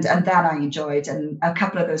 And that I enjoyed. And a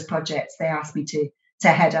couple of those projects, they asked me to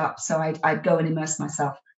head up. So I'd go and immerse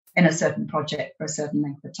myself in a certain project for a certain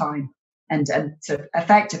length of time and sort of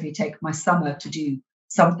effectively take my summer to do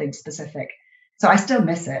something specific. So I still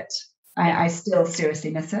miss it. I still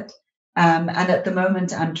seriously miss it. And at the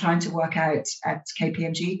moment, I'm trying to work out at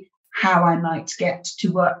KPMG how I might get to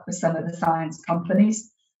work with some of the science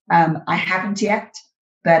companies. I haven't yet,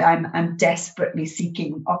 but I'm desperately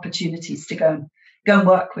seeking opportunities to go and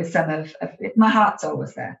work with some of it. My heart's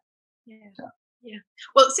always there. Yeah. So. Yeah.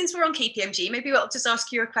 Well, since we're on KPMG, maybe I'll just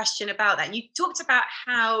ask you a question about that. You talked about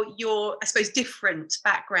how your, I suppose, different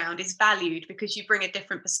background is valued because you bring a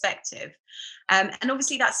different perspective. And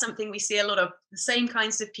obviously that's something we see a lot of, the same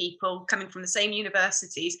kinds of people coming from the same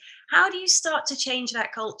universities. How do you start to change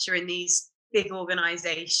that culture in these big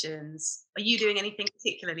organizations? Are you doing anything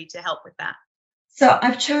particularly to help with that? So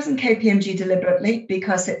I've chosen KPMG deliberately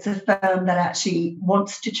because it's a firm that actually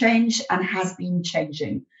wants to change and has been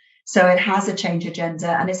changing. So it has a change agenda,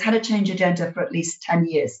 and it's had a change agenda for at least 10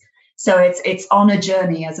 years. So it's on a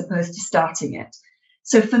journey as opposed to starting it.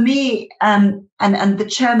 So for me, and the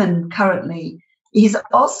chairman currently, he's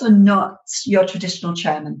also not your traditional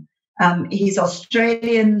chairman. He's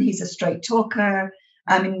Australian. He's a straight talker.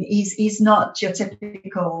 I mean, he's not your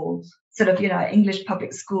typical sort of, English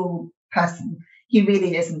public school person. He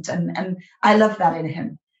really isn't. And I love that in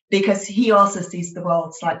him, because he also sees the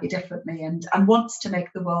world slightly differently and wants to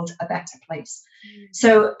make the world a better place.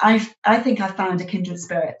 So I think I found a kindred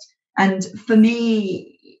spirit. And for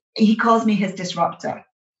me, he calls me his disruptor.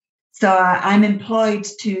 So I'm employed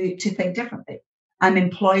to think differently. I'm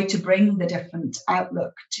employed to bring the different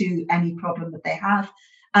outlook to any problem that they have.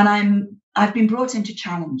 And I've been brought in to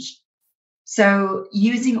challenge. So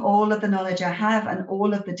using all of the knowledge I have and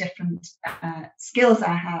all of the different skills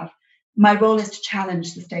I have, my role is to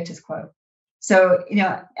challenge the status quo. So,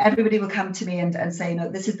 everybody will come to me and say,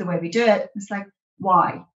 this is the way we do it. It's like,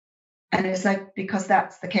 why? And it's like, because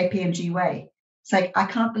that's the KPMG way. It's like, I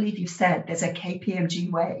can't believe you said there's a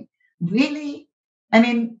KPMG way. Really? I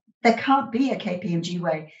mean, there can't be a KPMG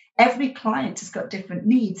way. Every client has got different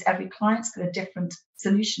needs. Every client's got a different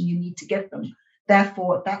solution you need to give them.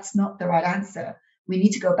 Therefore, that's not the right answer. We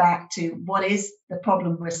need to go back to what is the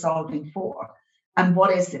problem we're solving for, and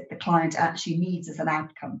what is it the client actually needs as an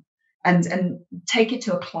outcome, and take it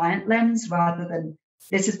to a client lens rather than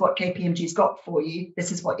this is what KPMG's got for you,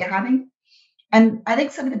 this is what you're having. And I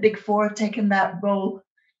think some of the big four have taken that role.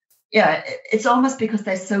 Yeah, it's almost because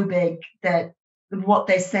they're so big that what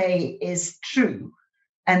they say is true.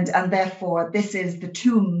 And therefore, this is the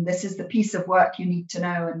tome, this is the piece of work you need to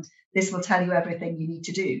know, and this will tell you everything you need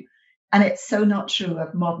to do. And it's so not true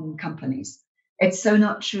of modern companies. It's so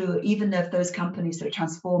not true even of those companies that are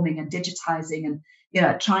transforming and digitizing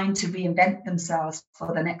and trying to reinvent themselves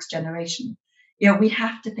for the next generation. We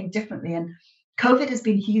have to think differently. And COVID has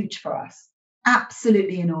been huge for us,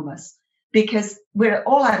 absolutely enormous, because we're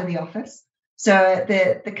all out of the office. So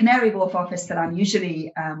the Canary Wharf office that I'm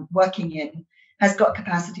usually working in has got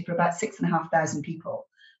capacity for about 6,500 people.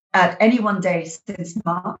 At any one day since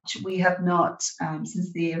March, we have not,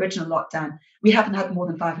 since the original lockdown, we haven't had more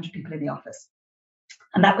than 500 people in the office.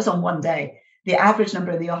 And that was on one day. The average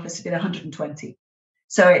number in the office has been 120.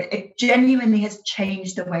 So it genuinely has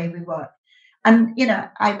changed the way we work. And,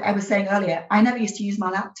 I was saying earlier, I never used to use my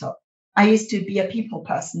laptop. I used to be a people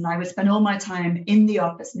person. I would spend all my time in the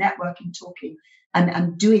office, networking, talking,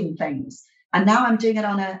 and doing things. And now I'm doing it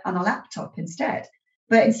on a laptop instead.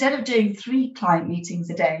 But instead of doing 3 client meetings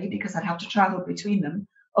a day, because I'd have to travel between them,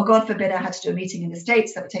 or God forbid, I had to do a meeting in the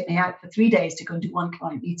States that would take me out for 3 days to go and do 1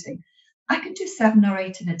 client meeting, I can do 7 or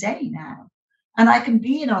 8 in a day now. And I can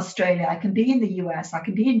be in Australia, I can be in the US, I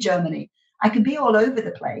can be in Germany, I can be all over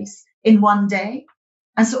the place in one day.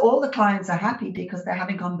 And so all the clients are happy because they're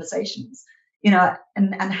having conversations,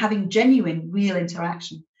 and having genuine, real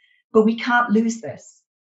interaction. But we can't lose this.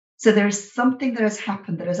 So there is something that has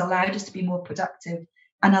happened that has allowed us to be more productive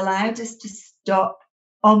and allowed us to stop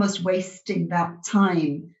almost wasting that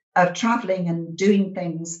time of traveling and doing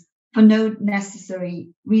things for no necessary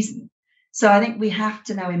reason. So I think we have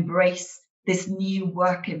to now embrace this new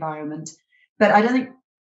work environment. But I don't think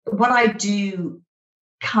what I do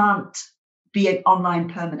can't be online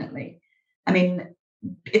permanently. I mean,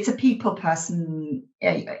 it's a people person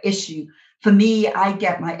issue. For me, I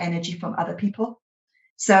get my energy from other people.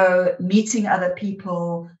 So meeting other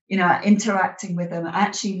people, interacting with them,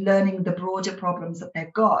 actually learning the broader problems that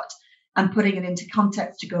they've got and putting it into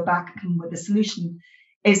context to go back and come with a solution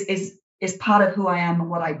is part of who I am and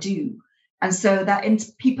what I do. And so that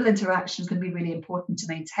people interaction is going to be really important to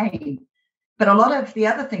maintain. But a lot of the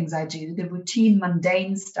other things I do, the routine,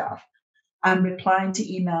 mundane stuff, I'm replying to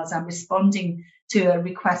emails, I'm responding to a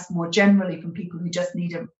request more generally from people who just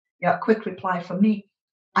need a quick reply from me,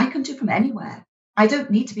 I can do from anywhere. I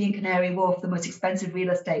don't need to be in Canary Wharf, the most expensive real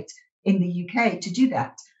estate in the UK, to do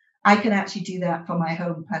that. I can actually do that from my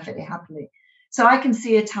home perfectly happily. So I can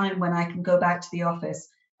see a time when I can go back to the office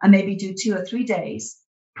and maybe do 2 or 3 days,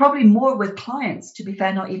 probably more with clients, to be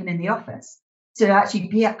fair, not even in the office, to actually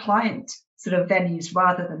be at client sort of venues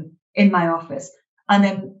rather than in my office. And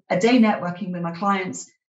then a day networking with my clients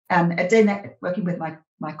and a day networking with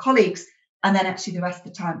my colleagues. And then actually the rest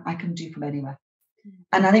of the time I can do from anywhere.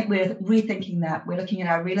 And I think we're rethinking that. We're looking at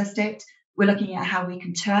our real estate. We're looking at how we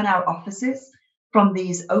can turn our offices from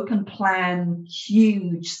these open plan,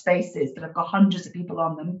 huge spaces that have got hundreds of people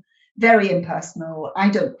on them, very impersonal. I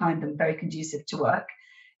don't find them very conducive to work.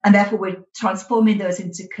 And therefore, we're transforming those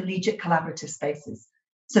into collegiate collaborative spaces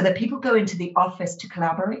so that people go into the office to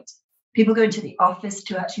collaborate. People go into the office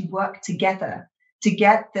to actually work together, to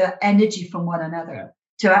get the energy from one another,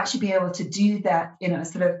 to actually be able to do that,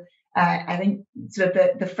 I think sort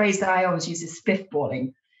of the phrase that I always use is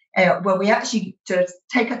spiffballing, where we actually just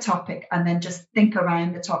take a topic and then just think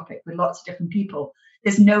around the topic with lots of different people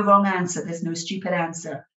There's no wrong answer. There's no stupid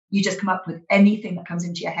answer. You just come up with anything that comes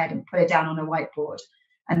into your head and put it down on a whiteboard.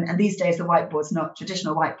 And these days, the whiteboard's not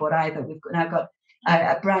traditional whiteboard either. We've now got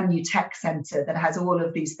a brand new tech center that has all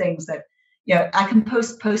of these things that, I can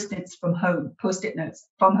post post-it notes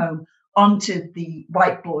from home onto the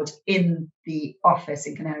whiteboard in the office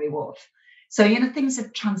in Canary Wharf. So, things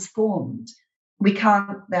have transformed. We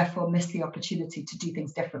can't therefore miss the opportunity to do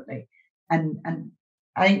things differently. And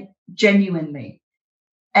I think genuinely,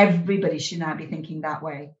 everybody should now be thinking that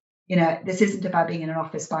way. This isn't about being in an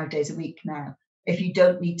office 5 days a week now. If you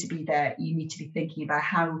don't need to be there, you need to be thinking about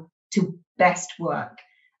how to best work.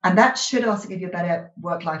 And that should also give you a better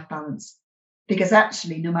work-life balance. Because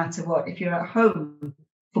actually, no matter what, if you're at home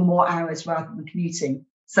for more hours rather than commuting,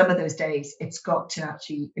 some of those days, it's got to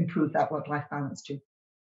actually improve that work-life balance too.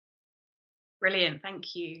 Brilliant,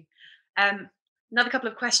 thank you. Another couple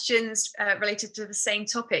of questions related to the same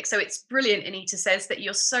topic. So it's brilliant, Anita says, that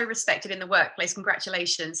you're so respected in the workplace.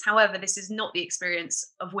 Congratulations. However, this is not the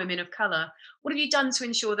experience of women of colour. What have you done to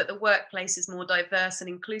ensure that the workplace is more diverse and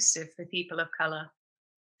inclusive for people of colour?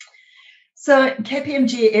 So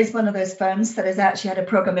KPMG is one of those firms that has actually had a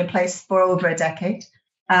program in place for over a decade.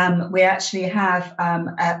 We actually have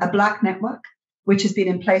a Black network, which has been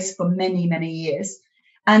in place for many, many years.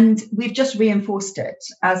 And we've just reinforced it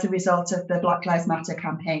as a result of the Black Lives Matter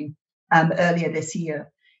campaign earlier this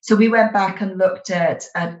year. So we went back and looked at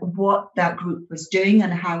what that group was doing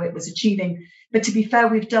and how it was achieving. But to be fair,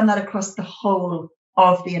 we've done that across the whole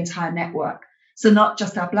of the entire network. So not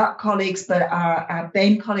just our Black colleagues, but our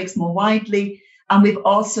BAME colleagues more widely. And we've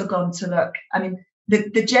also gone to look,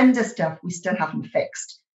 the gender stuff we still haven't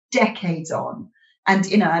fixed, decades on. And,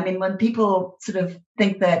 when people sort of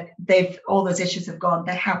think that all those issues have gone,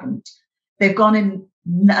 they haven't. They've gone in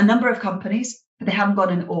a number of companies, but they haven't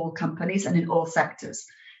gone in all companies and in all sectors.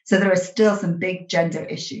 So there are still some big gender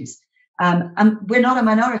issues. And we're not a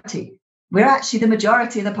minority. We're actually the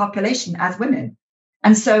majority of the population as women.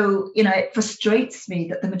 And so, it frustrates me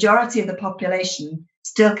that the majority of the population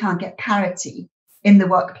still can't get parity in the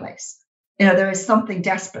workplace. There is something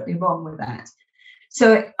desperately wrong with that.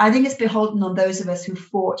 So I think it's beholden on those of us who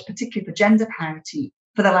fought, particularly for gender parity,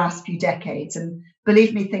 for the last few decades. And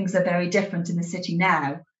believe me, things are very different in the city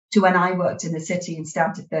now to when I worked in the city and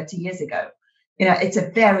started 30 years ago. It's a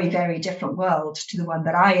very, very different world to the one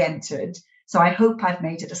that I entered. So I hope I've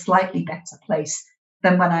made it a slightly better place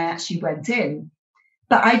than when I actually went in.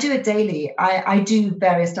 But I do it daily. I do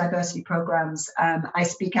various diversity programs. I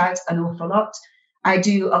speak out an awful lot. I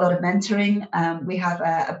do a lot of mentoring. We have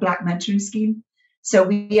a Black mentoring scheme. So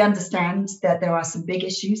we understand that there are some big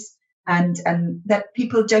issues and that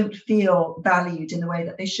people don't feel valued in the way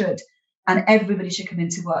that they should. And everybody should come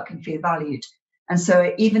into work and feel valued. And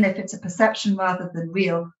so even if it's a perception rather than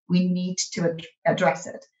real, we need to address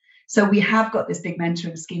it. So we have got this big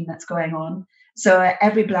mentoring scheme that's going on. So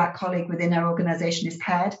every Black colleague within our organisation is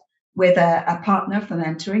paired with a partner for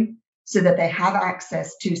mentoring so that they have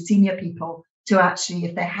access to senior people to actually,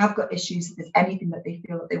 if they have got issues, if there's anything that they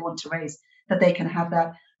feel that they want to raise, that they can have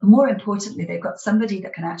that. But more importantly, they've got somebody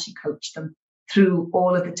that can actually coach them through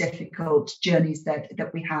all of the difficult journeys that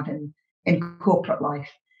we have in corporate life.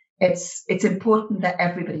 It's important that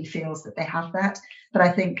everybody feels that they have that. But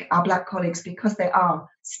I think our Black colleagues, because they are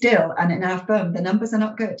still, and in our firm, the numbers are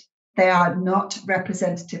not good. They are not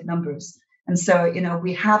representative numbers. And so,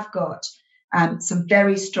 we have got some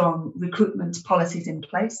very strong recruitment policies in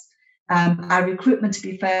place. Our recruitment, to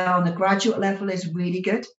be fair, on a graduate level is really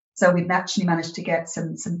good. So we've actually managed to get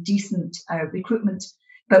some decent recruitment,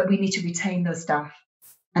 but we need to retain those staff.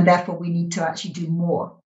 And therefore, we need to actually do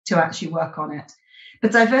more to actually work on it.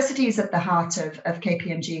 But diversity is at the heart of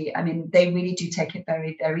KPMG. They really do take it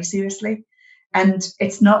very, very seriously. And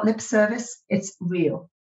it's not lip service, it's real.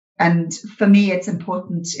 And for me, it's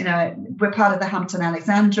important, we're part of the Hampton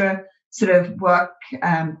Alexandra sort of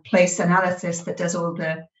workplace analysis that does all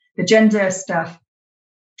the gender stuff.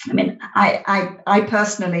 I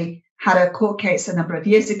personally had a court case a number of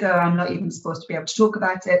years ago. I'm not even supposed to be able to talk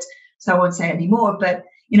about it, so I won't say any more. But,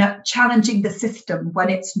 challenging the system when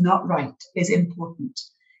it's not right is important.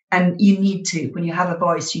 And you need to, when you have a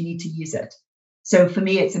voice, you need to use it. So for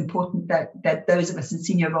me, it's important that those of us in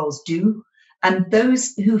senior roles do. And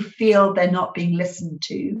those who feel they're not being listened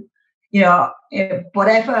to,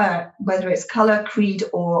 whatever, whether it's colour, creed,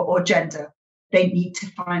 or gender, they need to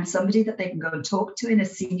find somebody that they can go and talk to in a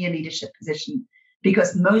senior leadership position,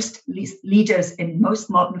 because most leaders in most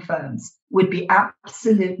modern firms would be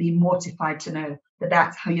absolutely mortified to know that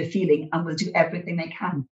that's how you're feeling and will do everything they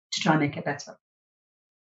can to try and make it better.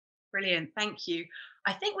 Brilliant. Thank you.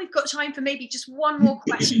 I think we've got time for maybe just one more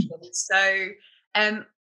question. So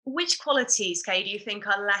Which qualities, Kay, do you think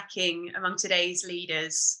are lacking among today's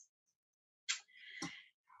leaders?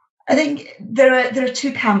 I think there are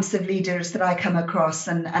two camps of leaders that I come across,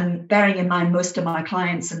 and bearing in mind most of my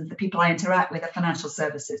clients and the people I interact with are financial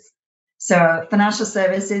services. So financial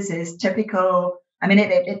services is typical. I mean,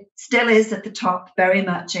 it still is at the top, very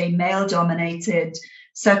much a male-dominated,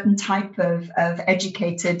 certain type of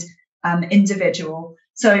educated individual.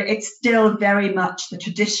 So it's still very much the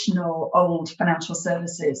traditional old financial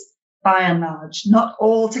services, by and large. Not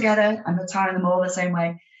all together. I'm not tiring them all the same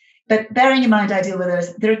way. But bearing in mind, I deal with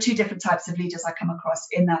those. There are two different types of leaders I come across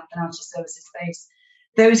in that financial services space.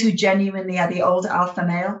 Those who genuinely are the old alpha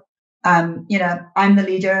male. I'm the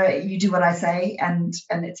leader, you do what I say, and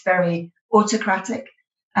it's very autocratic.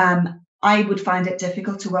 I would find it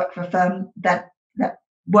difficult to work for a firm that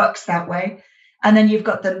works that way. And then you've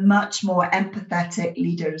got the much more empathetic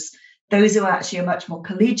leaders, those who actually are much more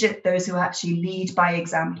collegiate, those who actually lead by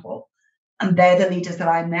example. And they're the leaders that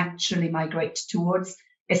I naturally migrate towards.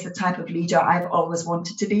 It's the type of leader I've always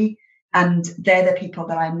wanted to be. And they're the people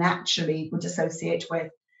that I naturally would associate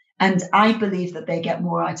with. And I believe that they get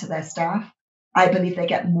more out of their staff. I believe they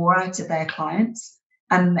get more out of their clients.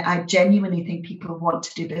 And I genuinely think people want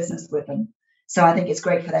to do business with them. So I think it's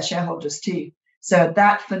great for their shareholders too. So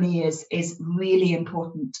that for me is really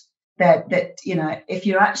important, that if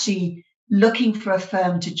you're actually looking for a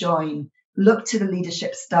firm to join, look to the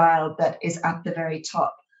leadership style that is at the very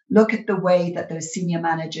top. Look at the way that those senior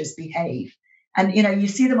managers behave. And, you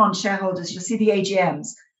see them on shareholders, you'll see the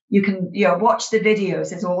AGMs. You can watch the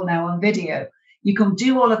videos. It's all now on video. You can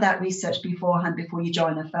do all of that research beforehand before you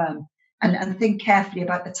join a firm, and think carefully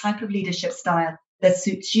about the type of leadership style that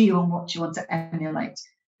suits you and what you want to emulate.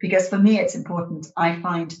 Because for me, it's important. I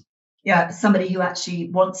find somebody who actually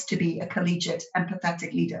wants to be a collegiate,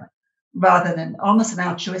 empathetic leader, rather than almost an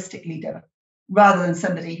altruistic leader, rather than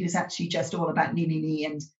somebody who's actually just all about me,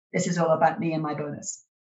 and this is all about me and my bonus.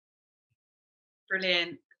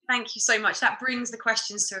 Brilliant. Thank you so much. That brings the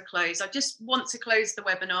questions to a close. I just want to close the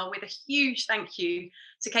webinar with a huge thank you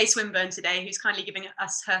to Kay Swinburne today, who's kindly giving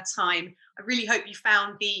us her time. I really hope you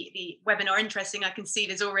found the webinar interesting. I can see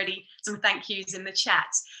there's already some thank yous in the chat.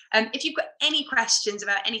 If you've got any questions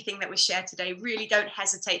about anything that was shared today, really don't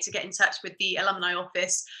hesitate to get in touch with the Alumni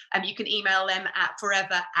office. You can email them at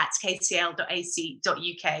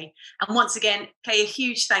forever@ktl.ac.uk. And once again, Kay, a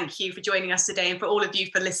huge thank you for joining us today, and for all of you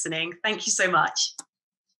for listening. Thank you so much.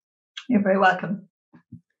 You're very welcome.